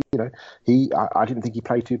 but I didn't think he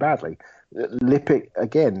played too badly. Lippett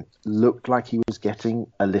again looked like he was getting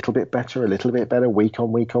a little bit better week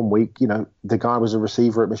on week on week. The guy was a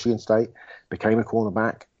receiver at Michigan State, became a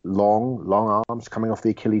cornerback, long arms coming off the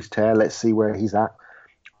Achilles tear. Let's see where he's at.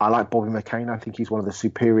 I like Bobby McCain. I think he's one of the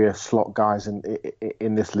superior slot guys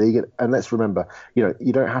in this league. And let's remember, you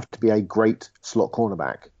don't have to be a great slot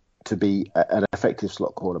cornerback to be an effective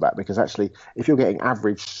slot cornerback, because actually, if you're getting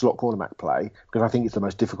average slot cornerback play, because I think it's the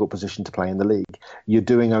most difficult position to play in the league, you're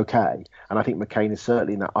doing okay. And I think McCain is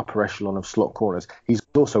certainly in that upper echelon of slot corners. He's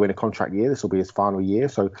also in a contract year. This will be his final year.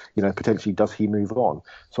 So, potentially does he move on?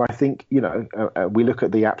 So I think, we look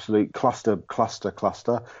at the absolute cluster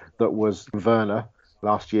that was Werner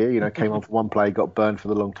last year, came on for one play, got burned for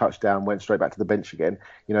the long touchdown, went straight back to the bench again.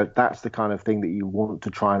 That's the kind of thing that you want to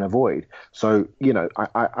try and avoid. So,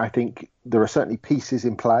 I think there are certainly pieces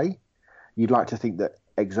in play. You'd like to think that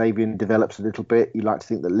Xavier develops a little bit. You'd like to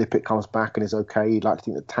think that Lippett comes back and is okay. You'd like to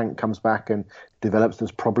think that Tank comes back and develops.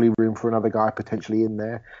 There's probably room for another guy potentially in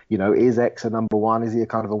there. Is X a number 1? Is he a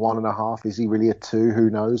kind of a 1.5? Is he really a 2? Who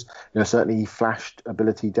knows? Certainly he flashed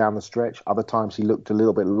ability down the stretch. Other times he looked a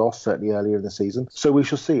little bit lost, certainly earlier in the season. So we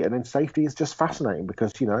shall see. And then safety is just fascinating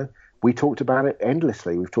because, we talked about it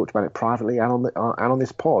endlessly. We've talked about it privately and on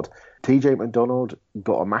this pod. TJ McDonald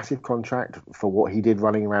got a massive contract for what he did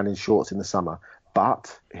running around in shorts in the summer.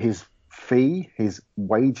 But his fee, his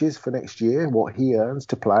wages for next year, what he earns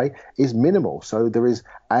to play is minimal. So there is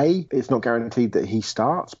it's not guaranteed that he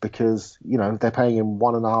starts because, they're paying him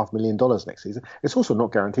 $1.5 million next season. It's also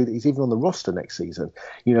not guaranteed that he's even on the roster next season.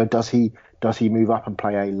 Does he move up and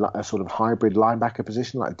play a sort of hybrid linebacker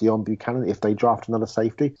position like Dion Buchanan if they draft another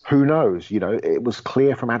safety? Who knows? It was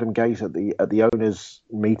clear from Adam Gase at the owners'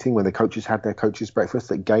 meeting when the coaches had their coaches' breakfast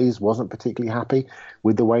that Gase wasn't particularly happy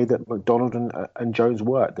with the way that McDonald and Jones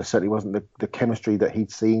worked. There certainly wasn't the chemistry that he'd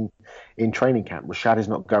seen in training camp. Rashad is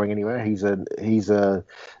not going anywhere. He's a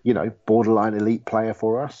borderline elite player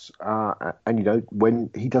for us. And when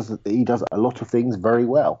he does a lot of things very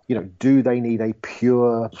well. Do they need a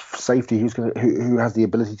pure safety who has the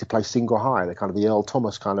ability to play single high, the kind of the Earl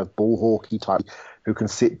Thomas kind of ball hawky type, who can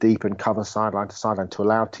sit deep and cover sideline to sideline to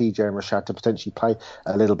allow TJ and Rashad to potentially play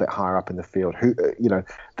a little bit higher up in the field?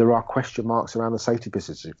 There are question marks around the safety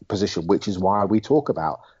position, which is why we talk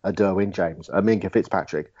about a Derwin James, a Minkah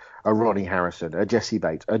Fitzpatrick, a Ronnie Harrison, a Jesse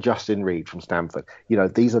Bates, a Justin Reed from Stanford.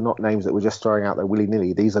 These are not names that we're just throwing out there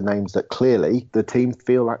willy-nilly. These are names that clearly the team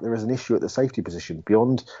feel like there is an issue at the safety position.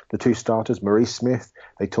 Beyond the 2 starters, Maurice Smith,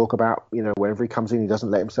 they talk about, whenever he comes in, he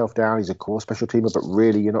doesn't let himself down. He's a core special teamer, but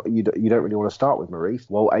really you don't really want to start with Maurice.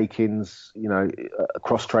 Well, Akins,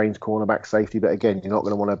 cross-trains cornerback safety, but again, you're not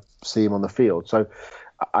going to want to see him on the field. So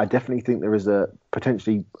I definitely think there is a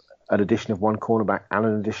potentially an addition of one cornerback and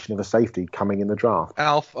an addition of a safety coming in the draft.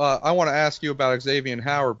 Alf, I want to ask you about Xavier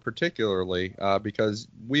Howard particularly because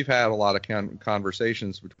we've had a lot of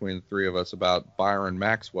conversations between the three of us about Byron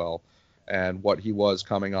Maxwell and what he was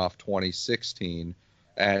coming off 2016.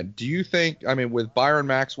 And do you think, I mean, with Byron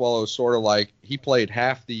Maxwell, it was sort of like he played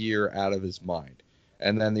half the year out of his mind.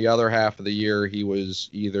 And then the other half of the year, he was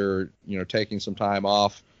either, taking some time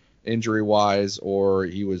off injury-wise or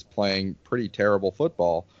he was playing pretty terrible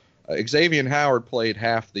football. Xavier Howard played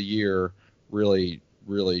half the year really,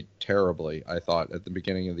 really terribly, I thought, at the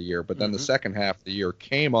beginning of the year. But then the second half of the year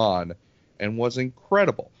came on and was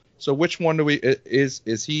incredible. So which one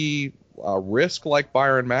is he a risk like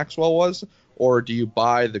Byron Maxwell was? Or do you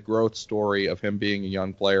buy the growth story of him being a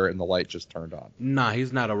young player and the light just turned on? Nah,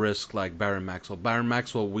 he's not a risk like Byron Maxwell. Byron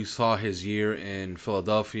Maxwell, we saw his year in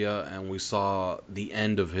Philadelphia, and we saw the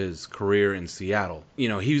end of his career in Seattle.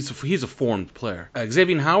 He's a formed player.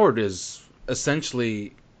 Xavier Howard is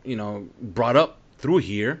essentially, brought up through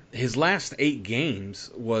here. His last 8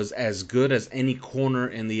 games was as good as any corner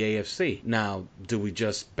in the AFC. Now, do we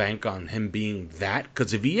just bank on him being that?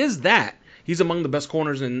 Because if he is that, he's among the best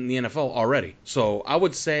corners in the NFL already. So I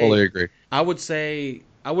would say, fully agree. I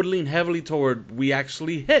would lean heavily toward we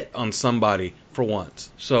actually hit on somebody for once.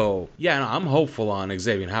 So yeah, no, I'm hopeful on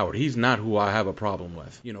Xavier Howard. He's not who I have a problem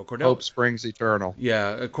with. Cordell. Hope springs eternal.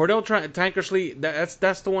 Yeah, Cordell Tankersley.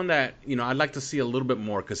 That's the one that I'd like to see a little bit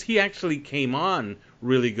more because he actually came on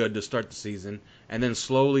really good to start the season and then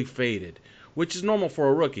slowly faded, which is normal for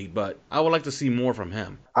a rookie, but I would like to see more from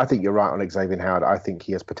him. I think you're right on Xavier Howard. I think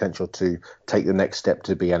he has potential to take the next step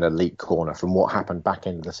to be an elite corner from what happened back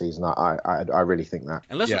end of the season. I really think that.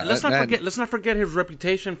 And let's not forget his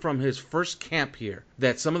reputation from his first camp here,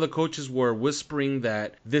 that some of the coaches were whispering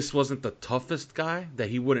that this wasn't the toughest guy, that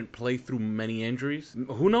he wouldn't play through many injuries.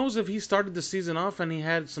 Who knows if he started the season off and he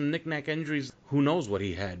had some knick-knack injuries? Who knows what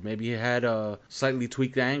he had? Maybe he had a slightly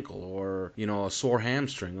tweaked ankle or, a sore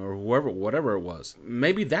hamstring or whatever it was.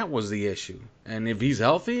 Maybe that was the issue. And if he's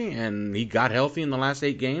healthy and he got healthy in the last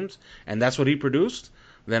 8 games and that's what he produced,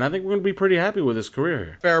 then I think we're going to be pretty happy with his career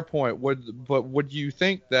here. Fair point. Would you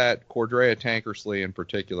think that Cordrea Tankersley in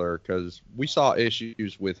particular, because we saw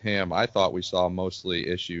issues with him, I thought we saw mostly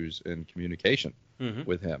issues in communication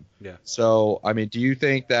with him. Yeah. So, I mean, do you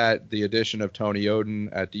think that the addition of Tony Oden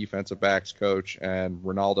at defensive backs coach and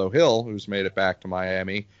Ronaldo Hill, who's made it back to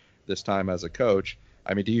Miami this time as a coach,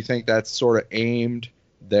 I mean, do you think that's sort of aimed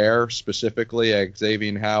there specifically at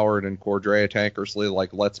Xavier Howard and Cordrea Tankersley,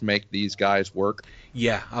 like let's make these guys work?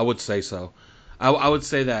 Yeah, I would say so. I would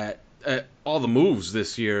say that all the moves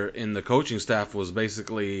this year in the coaching staff was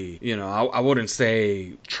basically, I wouldn't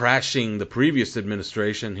say trashing the previous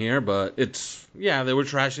administration here, but they were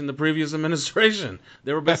trashing the previous administration.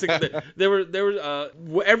 They were basically,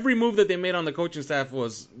 every move that they made on the coaching staff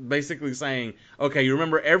was basically saying, okay, you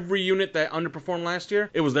remember every unit that underperformed last year?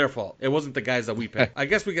 It was their fault. It wasn't the guys that we picked. I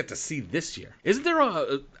guess we get to see this year. Isn't there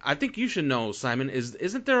I think you should know, Simon,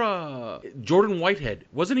 isn't there a Jordan Whitehead?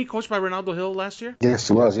 Wasn't he coached by Ronaldo Hill last year? Yes,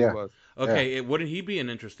 he was, yeah. Okay, wouldn't he be an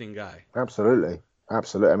interesting guy? Absolutely.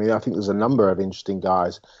 I mean, I think there's a number of interesting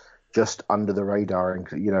guys just under the radar,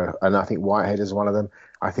 and I think Whitehead is one of them.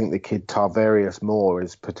 I think the kid Tarvarius Moore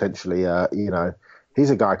is potentially, he's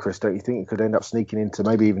a guy, Chris, don't you think, could end up sneaking into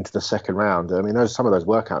maybe even to the second round? I mean, some of those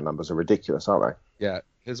workout numbers are ridiculous, aren't they? Yeah,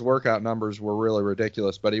 his workout numbers were really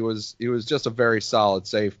ridiculous, but he was just a very solid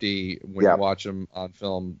safety when you watch him on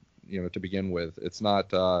film. To begin with, it's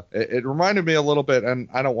not. It reminded me a little bit, and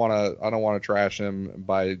I don't want to trash him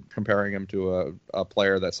by comparing him to a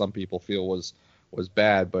player that some people feel was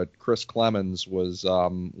bad, but Chris Clemens was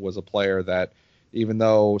a player that, even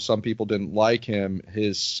though some people didn't like him,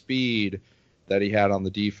 his speed that he had on the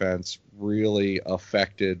defense really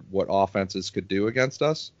affected what offenses could do against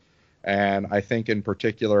us. And I think in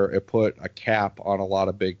particular, it put a cap on a lot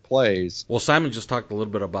of big plays. Well, Simon just talked a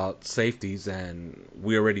little bit about safeties, and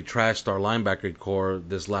we already trashed our linebacking core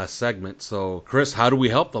this last segment. So, Chris, how do we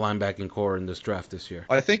help the linebacking core in this draft this year?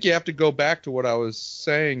 I think you have to go back to what I was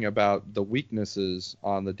saying about the weaknesses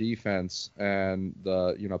on the defense and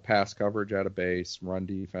the, pass coverage out of base, run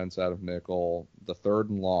defense out of nickel, the 3rd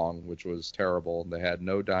and long, which was terrible. They had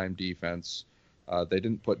no dime defense. They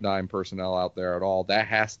didn't put 9 personnel out there at all. That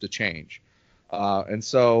has to change. And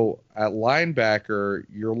so at linebacker,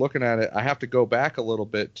 you're looking at it. I have to go back a little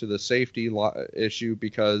bit to the safety issue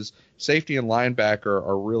because safety and linebacker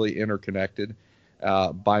are really interconnected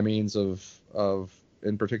by means of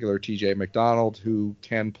in particular, TJ McDonald, who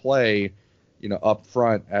can play, up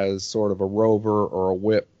front as sort of a rover or a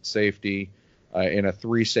whip safety. in a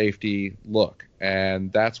 3-safety look.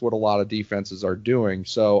 And that's what a lot of defenses are doing.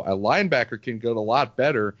 So a linebacker can get a lot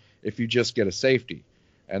better if you just get a safety.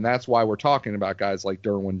 And that's why we're talking about guys like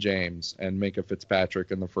Derwin James and Minkah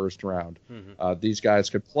Fitzpatrick in the first round. These guys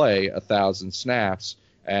could play 1,000 snaps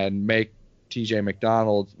and make T.J.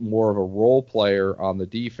 McDonald more of a role player on the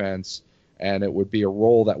defense, and it would be a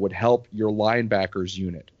role that would help your linebackers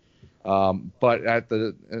unit. But at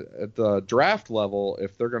the draft level,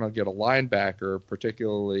 if they're going to get a linebacker,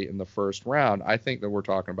 particularly in the first round, I think that we're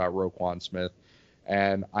talking about Roquan Smith.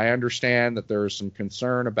 And I understand that there is some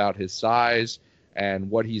concern about his size and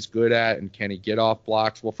what he's good at and can he get off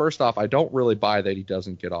blocks. Well, first off, I don't really buy that he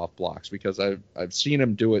doesn't get off blocks because I've seen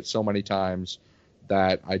him do it so many times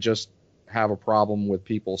that I just have a problem with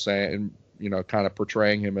people saying, kind of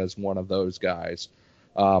portraying him as one of those guys.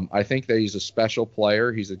 I think that he's a special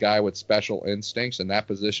player. He's a guy with special instincts, and that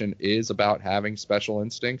position is about having special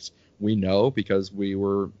instincts. We know because we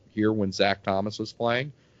were here when Zach Thomas was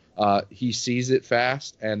playing. He sees it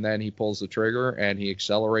fast, and then he pulls the trigger, and he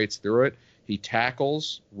accelerates through it. He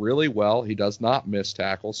tackles really well. He does not miss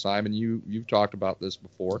tackles. Simon, you've talked about this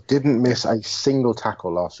before. Didn't miss a single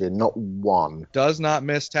tackle last year, not one. Does not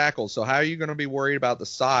miss tackles. So how are you going to be worried about the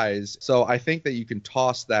size? So I think that you can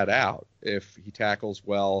toss that out if he tackles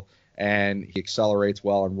well and he accelerates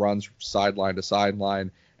well and runs sideline to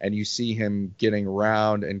sideline, and you see him getting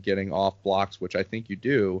around and getting off blocks, which I think you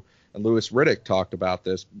do. And Louis Riddick talked about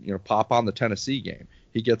this, pop on the Tennessee game.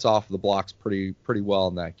 He gets off the blocks pretty well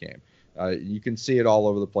in that game. You can see it all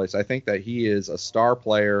over the place. I think that he is a star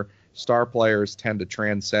player. Star players tend to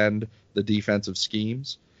transcend the defensive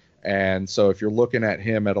schemes. And so if you're looking at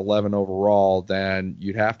him at 11 overall, then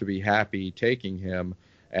you'd have to be happy taking him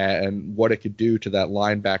and what it could do to that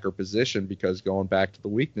linebacker position, because going back to the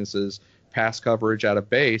weaknesses, pass coverage at a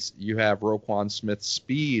base, you have Roquan Smith's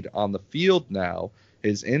speed on the field now,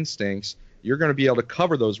 his instincts. You're going to be able to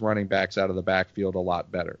cover those running backs out of the backfield a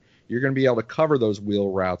lot better. You're going to be able to cover those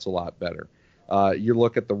wheel routes a lot better. You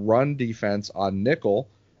look at the run defense on nickel,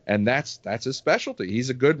 and that's his specialty. He's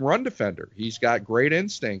a good run defender. He's got great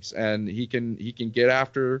instincts, and he can get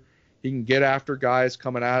after guys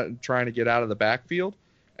coming out and trying to get out of the backfield,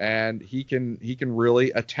 and he can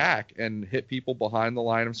really attack and hit people behind the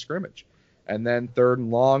line of scrimmage. And then third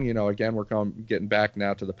and long, again, we're getting back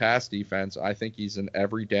now to the pass defense. I think he's an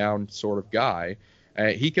every down sort of guy.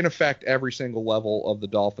 He can affect every single level of the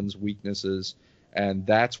Dolphins' weaknesses, and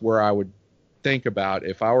that's where I would think about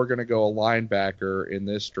if I were going to go a linebacker in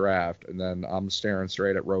this draft, and then I'm staring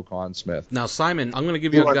straight at Roquan Smith. Now, Simon, I'm going to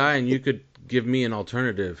give you a guy, and you could give me an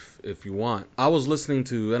alternative if you want. I was listening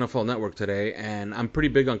to NFL Network today, and I'm pretty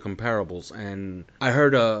big on comparables, and I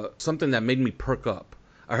heard something that made me perk up.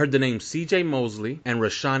 I heard the name C.J. Mosley and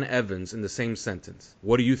Rashaan Evans in the same sentence.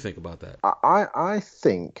 What do you think about that? I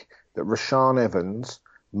think that Rashaan Evans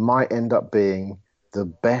might end up being the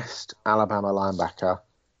best Alabama linebacker.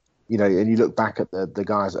 And you look back at the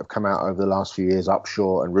guys that have come out over the last few years,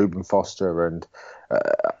 Upshaw and Reuben Foster, and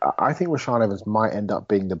I think Rashaan Evans might end up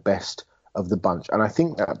being the best of the bunch. And I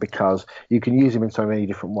think that because you can use him in so many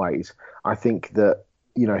different ways. I think that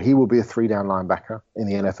he will be a 3-down linebacker in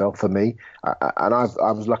the NFL for me. And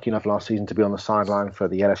I was lucky enough last season to be on the sideline for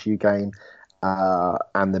the LSU game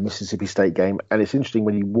and the Mississippi State game. And it's interesting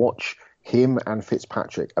when you watch him and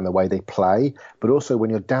Fitzpatrick and the way they play, but also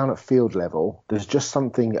when you're down at field level, there's just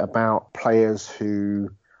something about players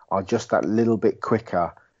who are just that little bit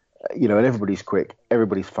quicker. And everybody's quick,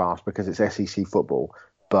 everybody's fast because it's SEC football.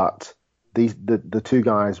 But the two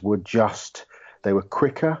guys were they were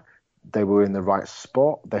quicker. They were in the right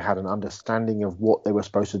spot. They had an understanding of what they were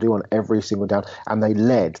supposed to do on every single down, and they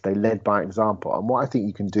led by example. And what I think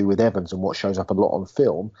you can do with Evans, and what shows up a lot on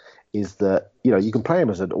film, is that you can play him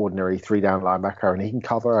as an ordinary 3-down linebacker, and he can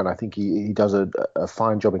cover, and I think he does a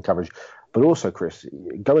fine job in coverage. But also, Chris,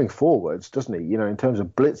 going forwards, doesn't he? In terms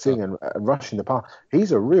of blitzing and rushing the pass,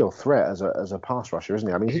 he's a real threat as a pass rusher, isn't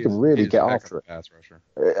he? I mean, he can really get after it. Pass rusher.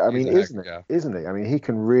 Isn't he? I mean, he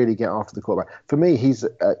can really get after the quarterback. For me, he's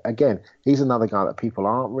another guy that people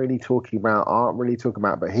aren't really talking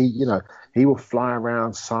about. But he will fly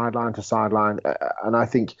around sideline to sideline, and I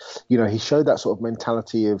think he showed that sort of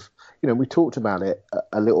mentality of we talked about it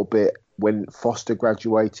a little bit when Foster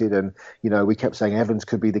graduated, and we kept saying Evans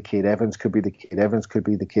could be the kid.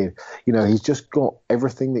 He's just got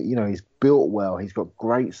everything that he's built well. He's got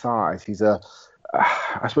great size. He's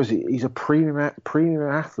I suppose he's a premium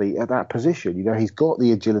athlete at that position. He's got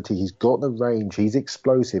the agility, he's got the range, he's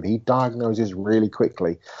explosive, he diagnoses really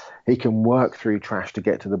quickly. He can work through trash to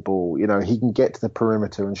get to the ball. He can get to the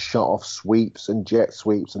perimeter and shut off sweeps and jet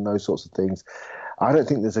sweeps and those sorts of things. I don't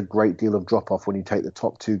think there's a great deal of drop off when you take the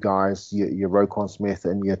top two guys, your Roquan Smith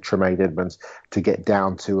and your Tremaine Edmonds, to get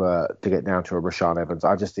down to a Rashaan Evans.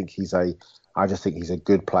 I just think he's a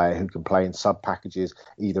good player who can play in sub packages,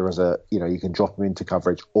 either as you can drop him into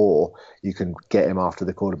coverage or you can get him after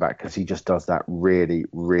the quarterback, because he just does that really,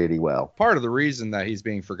 really well. Part of the reason that he's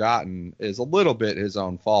being forgotten is a little bit his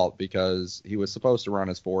own fault, because he was supposed to run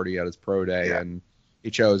his 40 at his pro day and he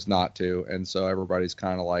chose not to. And so everybody's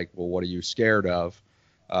kind of like, well, what are you scared of?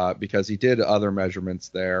 Because he did other measurements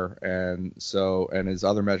there. And his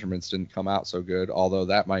other measurements didn't come out so good, although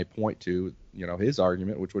that might point to, his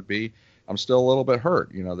argument, which would be, I'm still a little bit hurt.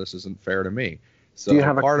 This isn't fair to me. So do you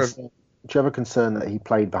have a concern that he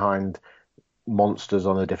played behind monsters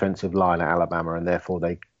on the defensive line at Alabama, and therefore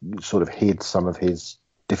they sort of hid some of his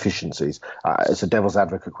deficiencies? It's a devil's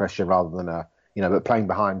advocate question rather than but playing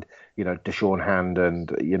behind, Deshaun Hand and,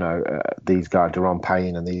 these guys, Deron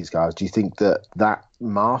Payne and these guys, do you think that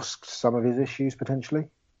masks some of his issues potentially?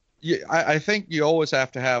 Yeah, I think you always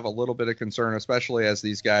have to have a little bit of concern, especially as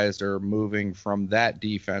these guys are moving from that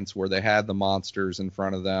defense where they had the monsters in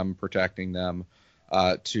front of them protecting them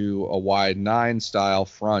to a wide 9 style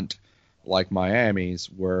front like Miami's,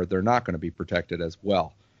 where they're not going to be protected as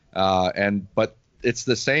well. But it's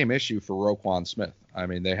the same issue for Roquan Smith. I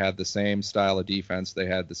mean, they had the same style of defense. They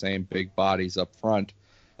had the same big bodies up front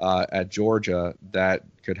at Georgia that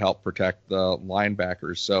could help protect the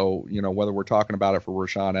linebackers. So, whether we're talking about it for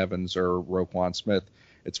Rashaan Evans or Roquan Smith,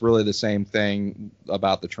 it's really the same thing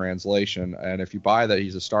about the translation. And if you buy that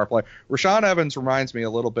he's a star player, Rashaan Evans reminds me a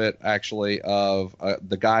little bit, actually, of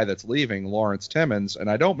the guy that's leaving, Lawrence Timmons. And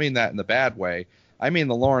I don't mean that in the bad way. I mean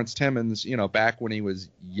the Lawrence Timmons, back when he was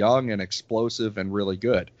young and explosive and really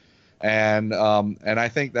good. And I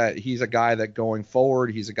think that he's a guy that going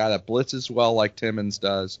forward, he's a guy that blitzes well like Timmons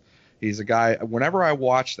does. He's a guy, whenever I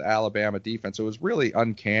watched the Alabama defense, it was really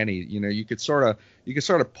uncanny. You could sort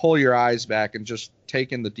of pull your eyes back and just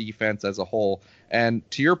take in the defense as a whole. And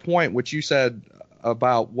to your point, which you said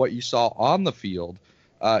about what you saw on the field,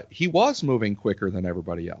 he was moving quicker than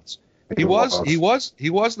everybody else. He was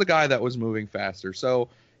the guy that was moving faster. So,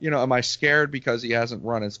 am I scared because he hasn't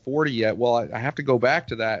run his 40 yet? Well, I have to go back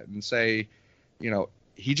to that and say,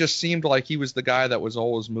 he just seemed like he was the guy that was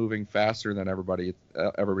always moving faster than everybody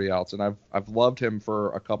else. And I've loved him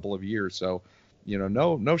for a couple of years. So,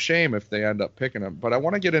 no shame if they end up picking him. But I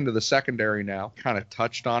want to get into the secondary now. Kind of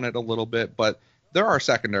touched on it a little bit, but there are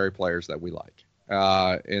secondary players that we like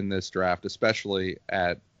in this draft, especially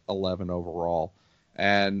at 11 overall.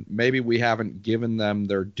 And maybe we haven't given them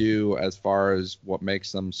their due as far as what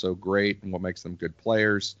makes them so great and what makes them good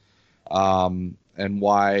players, and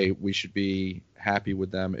why we should be happy with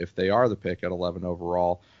them if they are the pick at 11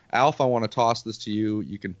 overall. Alf, I want to toss this to you.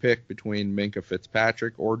 You can pick between Minkah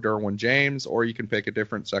Fitzpatrick or Derwin James, or you can pick a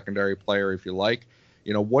different secondary player if you like.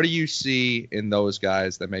 What do you see in those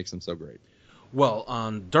guys that makes them so great? Well,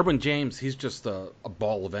 on Derwin James, he's just a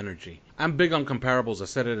ball of energy. I'm big on comparables. I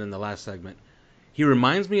said it in the last segment. He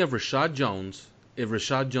reminds me of Rashad Jones if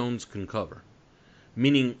Rashad Jones can cover.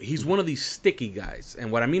 Meaning he's one of these sticky guys.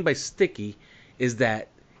 And what I mean by sticky is that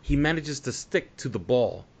he manages to stick to the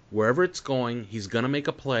ball. Wherever it's going, he's going to make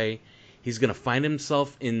a play. He's going to find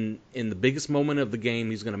himself in the biggest moment of the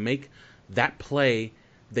game. He's going to make that play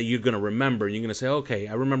that you're going to remember. And you're going to say, okay,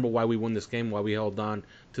 I remember why we won this game, why we held on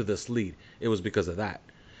to this lead. It was because of that.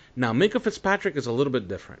 Now, Minkah Fitzpatrick is a little bit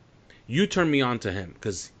different. You turned me on to him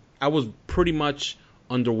because I was pretty much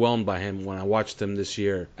underwhelmed by him when I watched him this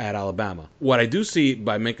year at Alabama. What I do see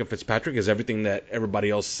by Minkah Fitzpatrick is everything that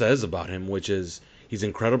everybody else says about him, which is he's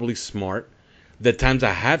incredibly smart. The times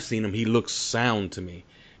I have seen him, he looks sound to me,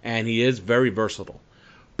 and he is very versatile.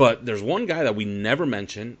 But there's one guy that we never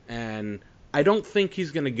mention, and I don't think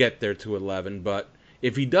he's going to get there to 11, but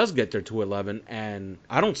if he does get there to 11, and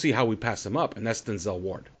I don't see how we pass him up, and that's Denzel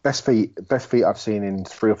Ward. Best feet I've seen in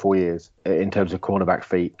 3 or 4 years in terms of cornerback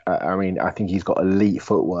feet. I think he's got elite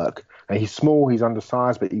footwork. And he's small, he's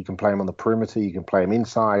undersized, but you can play him on the perimeter, you can play him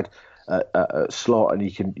inside slot, and he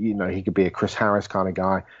could be a Chris Harris kind of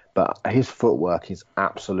guy. But his footwork is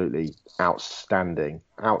absolutely outstanding.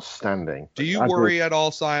 Do you worry at all,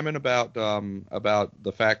 Simon, about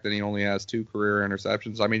the fact that he only has 2 career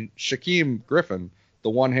interceptions? I mean, Shaquem Griffin, the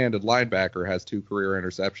one-handed linebacker, has 2 career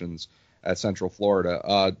interceptions at Central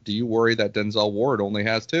Florida. Do you worry that Denzel Ward only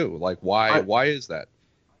has 2? Like, why is that?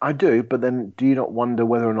 I do, but then do you not wonder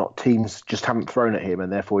whether or not teams just haven't thrown at him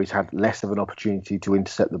and therefore he's had less of an opportunity to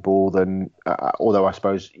intercept the ball than, although I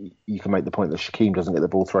suppose you can make the point that Shaquem doesn't get the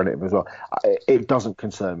ball thrown at him as well. It doesn't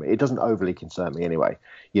concern me. It doesn't overly concern me anyway.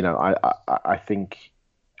 I think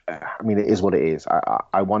I mean, it is what it is.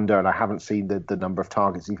 I wonder, and I haven't seen the number of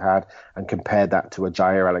targets he's had and compared that to a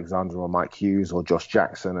Jair Alexander or Mike Hughes or Josh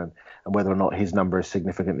Jackson, and whether or not his number is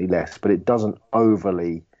significantly less. But it doesn't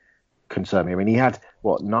overly concern me. I mean, he had,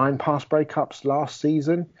 9 pass breakups last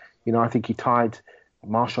season? I think he tied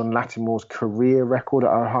Marshawn Lattimore's career record at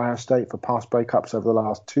Ohio State for pass breakups over the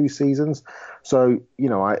last 2 seasons. So,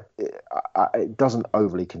 it doesn't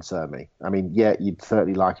overly concern me. I mean, yeah, you'd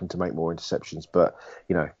certainly like him to make more interceptions, but,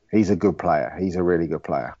 he's a good player. He's a really good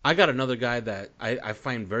player. I got another guy that I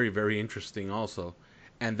find very, very interesting also.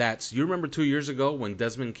 And that's, you remember 2 years ago when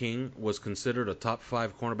Desmond King was considered a top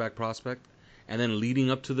 5 cornerback prospect? And then leading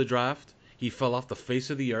up to the draft, he fell off the face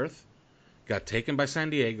of the earth. Got taken by San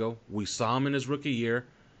Diego. We saw him in his rookie year.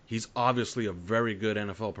 He's obviously a very good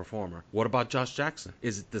NFL performer. What about Josh Jackson?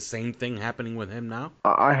 Is it the same thing happening with him now?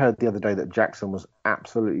 I heard the other day that Jackson was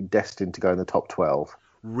absolutely destined to go in the top 12.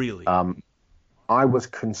 Really? I was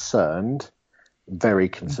concerned, very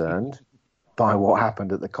concerned, by what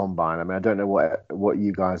happened at the Combine. I mean, I don't know what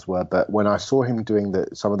you guys were, but when I saw him doing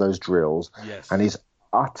some of those drills, yes, and his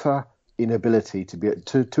utter inability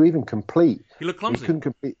to even complete. He looked clumsy.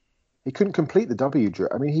 He couldn't complete the W drill.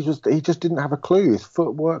 I mean, he just didn't have a clue. His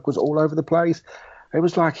footwork was all over the place. It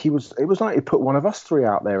was like he put one of us 3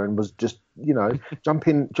 out there and was just,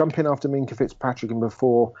 jumping after Minkah Fitzpatrick and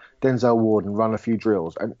before Denzel Ward and run a few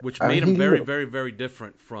drills. Which made him very, very, very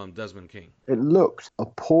different from Desmond King. It looked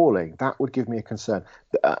appalling. That would give me a concern.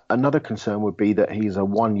 Another concern would be that he's a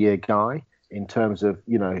 1-year guy in terms of,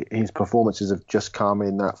 his performances have just come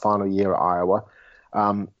in that final year at Iowa.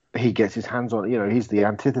 He gets his hands on, he's the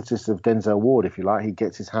antithesis of Denzel Ward, if you like. He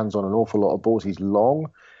gets his hands on an awful lot of balls. He's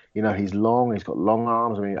long. He's long. He's got long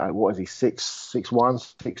arms. I mean, what is he, 6'1",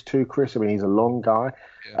 6'2", Chris? I mean, he's a long guy.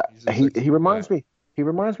 Yeah, he reminds me. He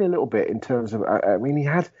reminds me a little bit in terms of. I mean, he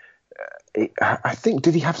had. I think,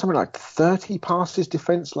 did he have something like 30 passes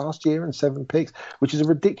defense last year and 7 picks, which is a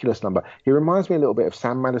ridiculous number. He reminds me a little bit of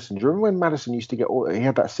Sam Madison. Do you remember when Madison used to get he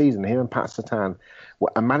had that season, him and Pat Surtain,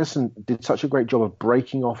 and Madison did such a great job of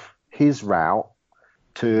breaking off his route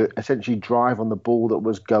to essentially drive on the ball that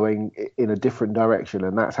was going in a different direction,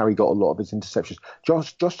 and that's how he got a lot of his interceptions.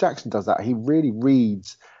 Josh Jackson does that. He really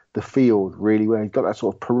reads the field really well. He's got that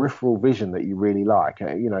sort of peripheral vision that you really like.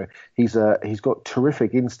 He's got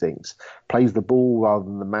terrific instincts. Plays the ball rather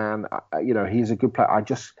than the man. He's a good player. I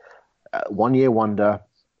just 1-year wonder.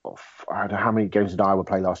 I don't know how many games did Iowa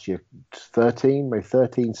play last year. 13, maybe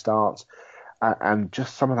 13 starts. And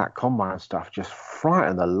just some of that combine stuff just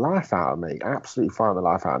frightened the life out of me. Absolutely frightened the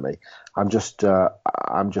life out of me. I'm just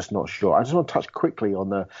not sure. I just want to touch quickly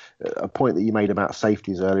on a point that you made about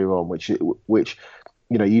safeties earlier on, which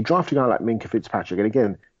you draft a guy like Minkah Fitzpatrick, and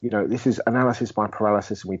again, this is analysis by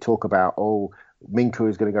paralysis, and we talk about, Minkah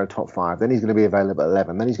is going to go top 5, then he's going to be available at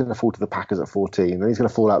 11, then he's going to fall to the Packers at 14, then he's going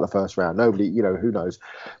to fall out the first round. Nobody, who knows?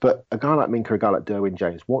 But a guy like Minkah, a guy like Derwin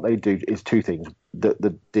James, what they do is 2 things that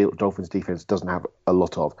the Dolphins defense doesn't have a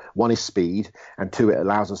lot of. 1 is speed, and 2, it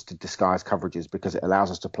allows us to disguise coverages because it allows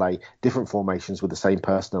us to play different formations with the same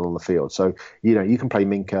personnel on the field. So, you can play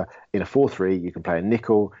Minkah in a 4-3, you can play a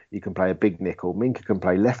nickel, you can play a big nickel. Minkah can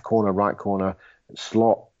play left corner, right corner,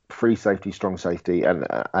 slot, free safety, strong safety,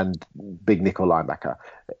 and big nickel linebacker.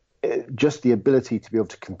 Just the ability to be able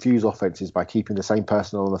to confuse offenses by keeping the same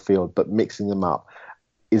personnel on the field but mixing them up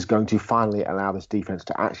is going to finally allow this defense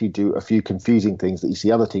to actually do a few confusing things that you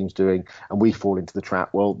see other teams doing, and we fall into the trap.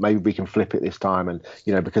 Well, maybe we can flip it this time, and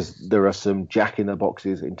because there are some jack in the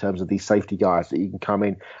boxes in terms of these safety guys that you can come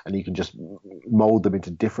in and you can just mold them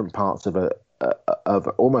into different parts of of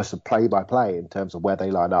almost a play-by-play in terms of where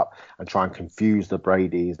they line up and try and confuse the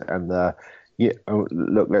Bradys and the. Yeah,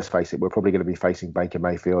 look, let's face it, we're probably going to be facing Baker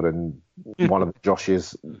Mayfield and one of the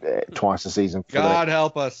Joshes twice a season. God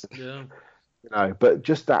help us. Yeah. But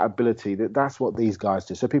just that ability, that's what these guys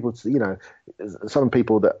do. So people, some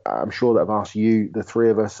people that I'm sure that have asked you, the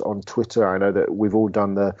 3 of us on Twitter, I know that we've all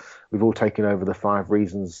taken over the 5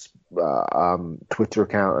 Reasons Twitter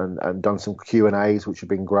account and done some Q&As, which have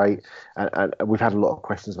been great. And we've had a lot of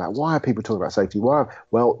questions about why are people talking about safety? Why?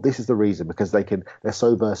 Well, this is the reason, because they're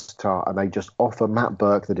so versatile, and they just offer Matt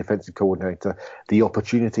Burke, the defensive coordinator, the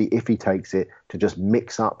opportunity, if he takes it, to just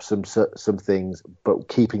mix up some things, but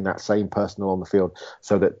keeping that same personnel on the field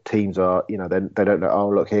so that teams are, they don't know, oh,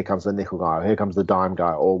 look, here comes the nickel guy, or here comes the dime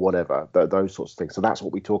guy, or whatever, those sorts of things. So that's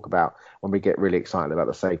what we talk about when we get really excited about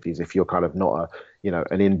the safeties, if you're kind of not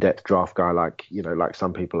an in-depth draft guy like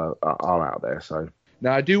some people are out there. So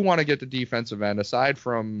now I do want to get to defensive end. Aside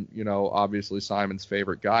from, obviously Simon's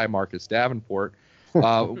favorite guy, Marcus Davenport,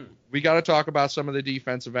 we got to talk about some of the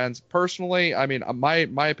defensive ends. Personally, I mean,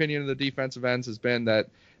 my opinion of the defensive ends has been that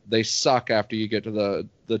they suck after you get to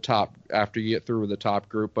the top, after you get through the top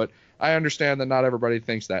group. But I understand that not everybody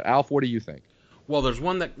thinks that. Alf, what do you think? Well, there's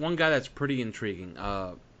one guy that's pretty intriguing.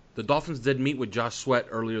 The Dolphins did meet with Josh Sweat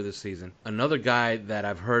earlier this season. Another guy that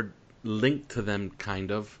I've heard linked to them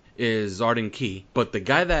kind of is Arden Key. But the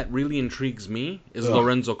guy that really intrigues me is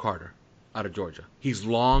Lorenzo Carter out of Georgia. He's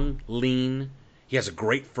long, lean. He has a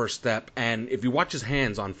great first step. And if you watch his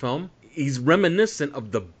hands on film, he's reminiscent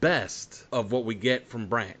of the best of what we get from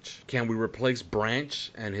Branch. Can we replace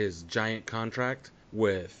Branch and his giant contract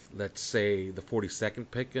with, let's say, the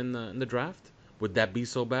 42nd pick in the draft? Would that be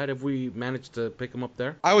so bad if we managed to pick him up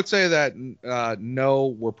there? I would say that no,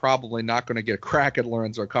 we're probably not going to get a crack at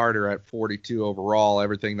Lorenzo Carter at 42 overall.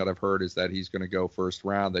 Everything that I've heard is that he's going to go first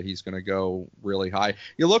round, that he's going to go really high.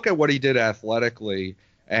 You look at what he did athletically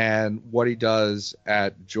and what he does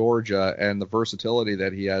at Georgia and the versatility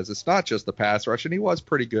that he has. It's not just the pass rush, and he was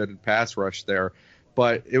pretty good at pass rush there,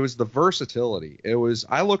 but it was the versatility.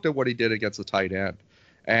 I looked at what he did against the tight end.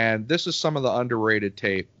 And this is some of the underrated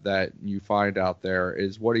tape that you find out there,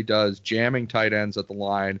 is what he does jamming tight ends at the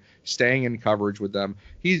line, staying in coverage with them.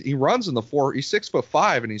 He runs in the four. He's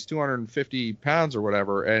 6'5" and he's 250 pounds or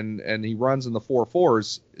whatever, and he runs in the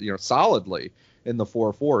 4.4s, solidly in the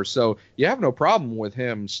 4.4s. So you have no problem with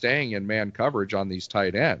him staying in man coverage on these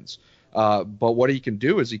tight ends. But what he can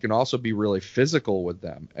do is he can also be really physical with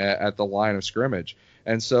them at the line of scrimmage.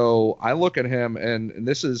 And so I look at him, and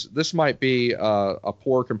this might be a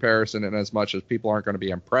poor comparison in as much as people aren't going to be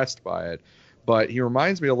impressed by it, but he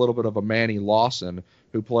reminds me a little bit of a Manny Lawson,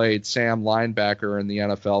 who played Sam linebacker in the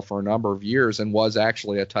NFL for a number of years and was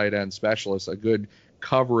actually a tight end specialist, a good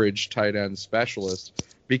coverage tight end specialist,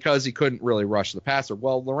 because he couldn't really rush the passer.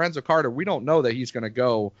 Well, Lorenzo Carter, we don't know that he's going to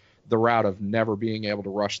go the route of never being able to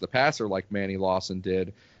rush the passer like Manny Lawson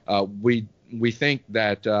did. We think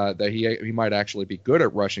that he might actually be good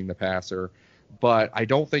at rushing the passer, but I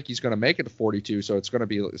don't think he's going to make it to 42, so it's going to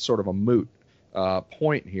be sort of a moot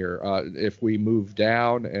point here. If we move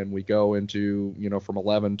down and we go into, from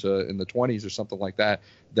 11 to in the 20s or something like that,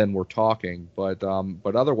 then we're talking. But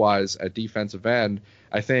otherwise, at defensive end,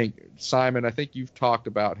 I think, Simon, you've talked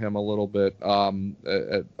about him a little bit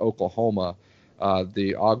at Oklahoma.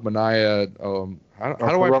 The Ogmanaya, how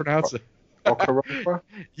do I pronounce it?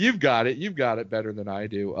 You've got it better than I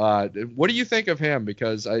do. What do you think of him?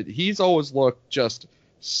 Because he's always looked just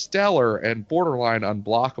stellar and borderline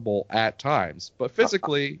unblockable at times, but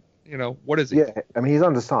physically, what is he? Yeah, I mean, he's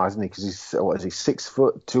undersized, isn't he? Because he's 6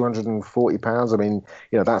 foot, 240 pounds. I mean,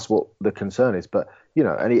 that's what the concern is. But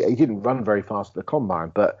and he didn't run very fast at the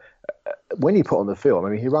combine, but when he put on the field, I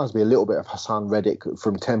mean, he reminds me a little bit of Hassan Reddick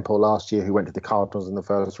from Temple last year, who went to the Cardinals in the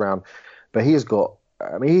first round. But he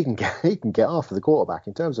can get after the quarterback.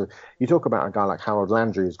 In terms of, you talk about a guy like Harold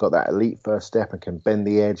Landry, who's got that elite first step and can bend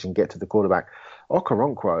the edge and get to the quarterback.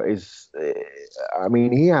 Okoronkwo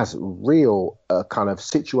he has real kind of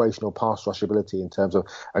situational pass rush ability in terms of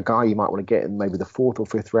a guy you might want to get in maybe the 4th or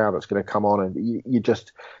 5th round that's going to come on, and you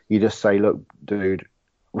just say, look, dude,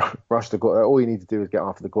 rush the quarterback. All you need to do is get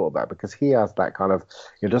after the quarterback, because he has that kind of,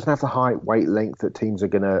 doesn't have the height, weight, length that teams are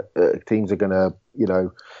gonna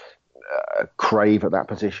crave at that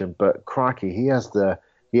position. But crikey, he has the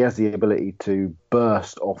ability to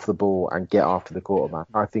burst off the ball and get after the quarterback.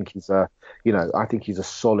 I think he's a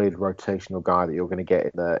solid rotational guy that you're going to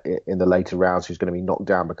get in the later rounds, who's going to be knocked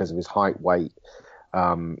down because of his height, weight,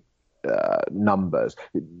 numbers.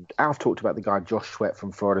 Alf talked about the guy Josh Sweat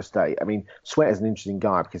from Florida State. I mean, Sweat is an interesting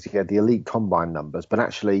guy because he had the elite combine numbers, but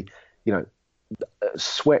actually,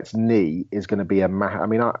 Sweat's knee is going to be I'm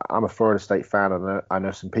a Florida State fan, and I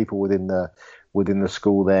know some people within the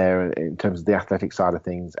school there in terms of the athletic side of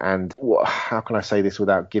things. And how can I say this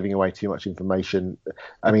without giving away too much information?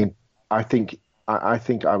 I mean, I think I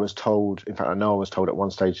was told, in fact, I know I was told at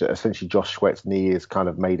one stage that essentially Josh Sweat's knee is kind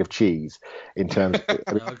of made of cheese in terms of,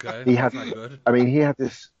 okay, he had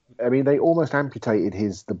this, they almost amputated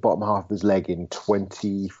the bottom half of his leg in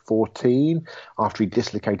 2014 after he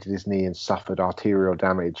dislocated his knee and suffered arterial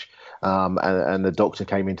damage. And the doctor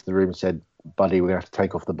came into the room and said, buddy, we're going to have to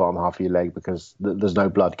take off the bottom half of your leg because there's no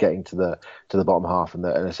blood getting to the bottom half, and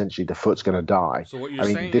essentially the foot's going to die. So what you're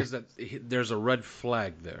saying is that there's a red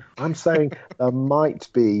flag there. I'm saying there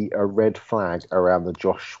might be a red flag around the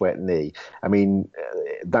Josh Sweat knee. I mean,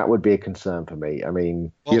 that would be a concern for me. I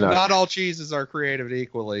mean, not all cheeses are created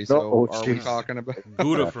equally. So are we talking about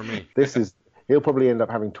Gouda for me? This is He'll probably end up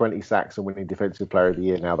having 20 sacks and winning Defensive Player of the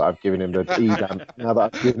Year now that I've given him the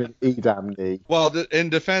Edam knee. Well, in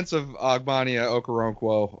defense of Ogbonnia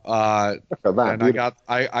Okoronkwo, and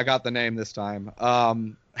I got the name this time.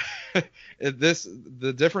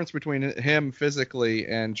 The difference between him physically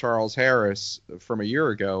and Charles Harris from a year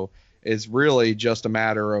ago is really just a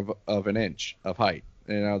matter of an inch of height.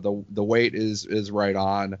 You know, the weight is right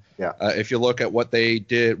on. Yeah. If you look at what they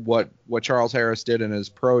did, what Charles Harris did in his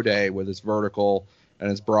pro day with his vertical and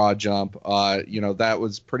his broad jump, that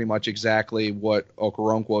was pretty much exactly what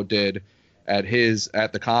Okoronkwo did at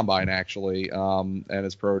the combine, actually, at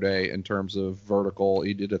his pro day in terms of vertical.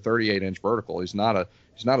 He did a 38-inch vertical. He's not a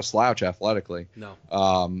slouch athletically.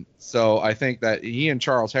 No. So I think that he and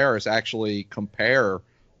Charles Harris actually compare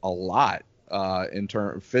a lot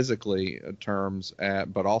physically in terms,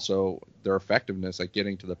 but also their effectiveness at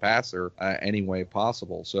getting to the passer any way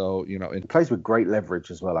possible. So, he plays with great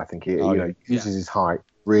leverage as well. I think he uses his height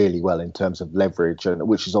really well in terms of leverage, and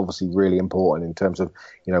which is obviously really important in terms of,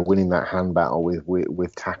 winning that hand battle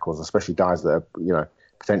with tackles, especially guys that are,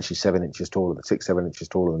 potentially 7 inches taller, 6-7 inches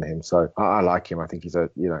taller than him. So I like him. I think he's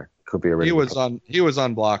could be a really he was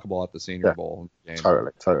unblockable at the Senior Bowl game.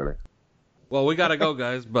 Totally. Well, we got to go,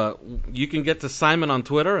 guys, but you can get to Simon on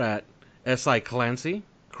Twitter at SI Clancy,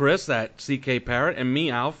 Chris at CK Parrott, and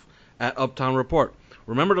me, Alf, at Uptown Report.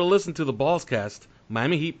 Remember to listen to the Ballscast,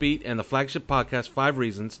 Miami Heat Beat, and the flagship podcast 5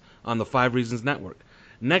 Reasons on the 5 Reasons Network.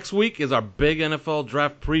 Next week is our big NFL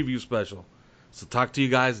draft preview special. So talk to you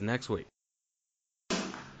guys next week.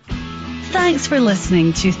 Thanks for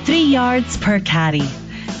listening to 3 Yards Per Carry.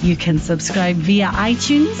 You can subscribe via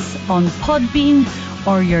iTunes, on Podbean,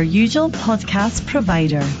 or your usual podcast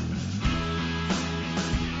provider.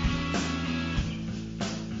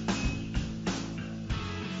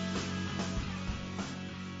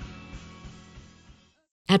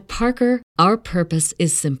 At Parker, our purpose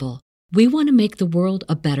is simple. We want to make the world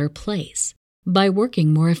a better place by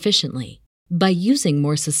working more efficiently, by using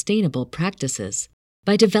more sustainable practices,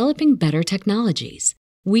 by developing better technologies.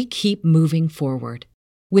 We keep moving forward.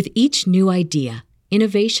 With each new idea,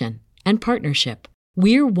 innovation, and partnership,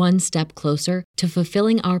 we're one step closer to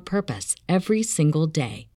fulfilling our purpose every single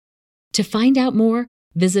day. To find out more,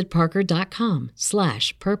 visit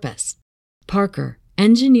parker.com/purpose. Parker,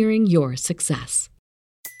 engineering your success.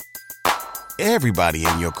 Everybody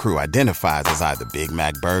in your crew identifies as either Big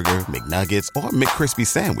Mac Burger, McNuggets, or McCrispy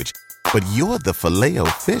Sandwich. But you're the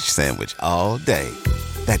Filet-O-Fish Sandwich all day.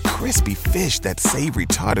 That crispy fish, that savory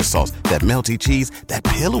tartar sauce, that melty cheese, that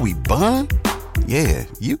pillowy bun. Yeah,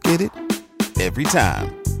 you get it. Every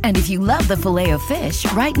time. And if you love the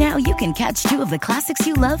Filet-O-Fish, right now you can catch 2 of the classics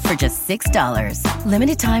you love for just $6.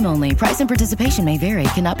 Limited time only. Price and participation may vary.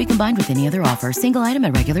 Cannot be combined with any other offer. Single item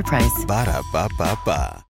at regular price. Ba-da-ba-ba-ba.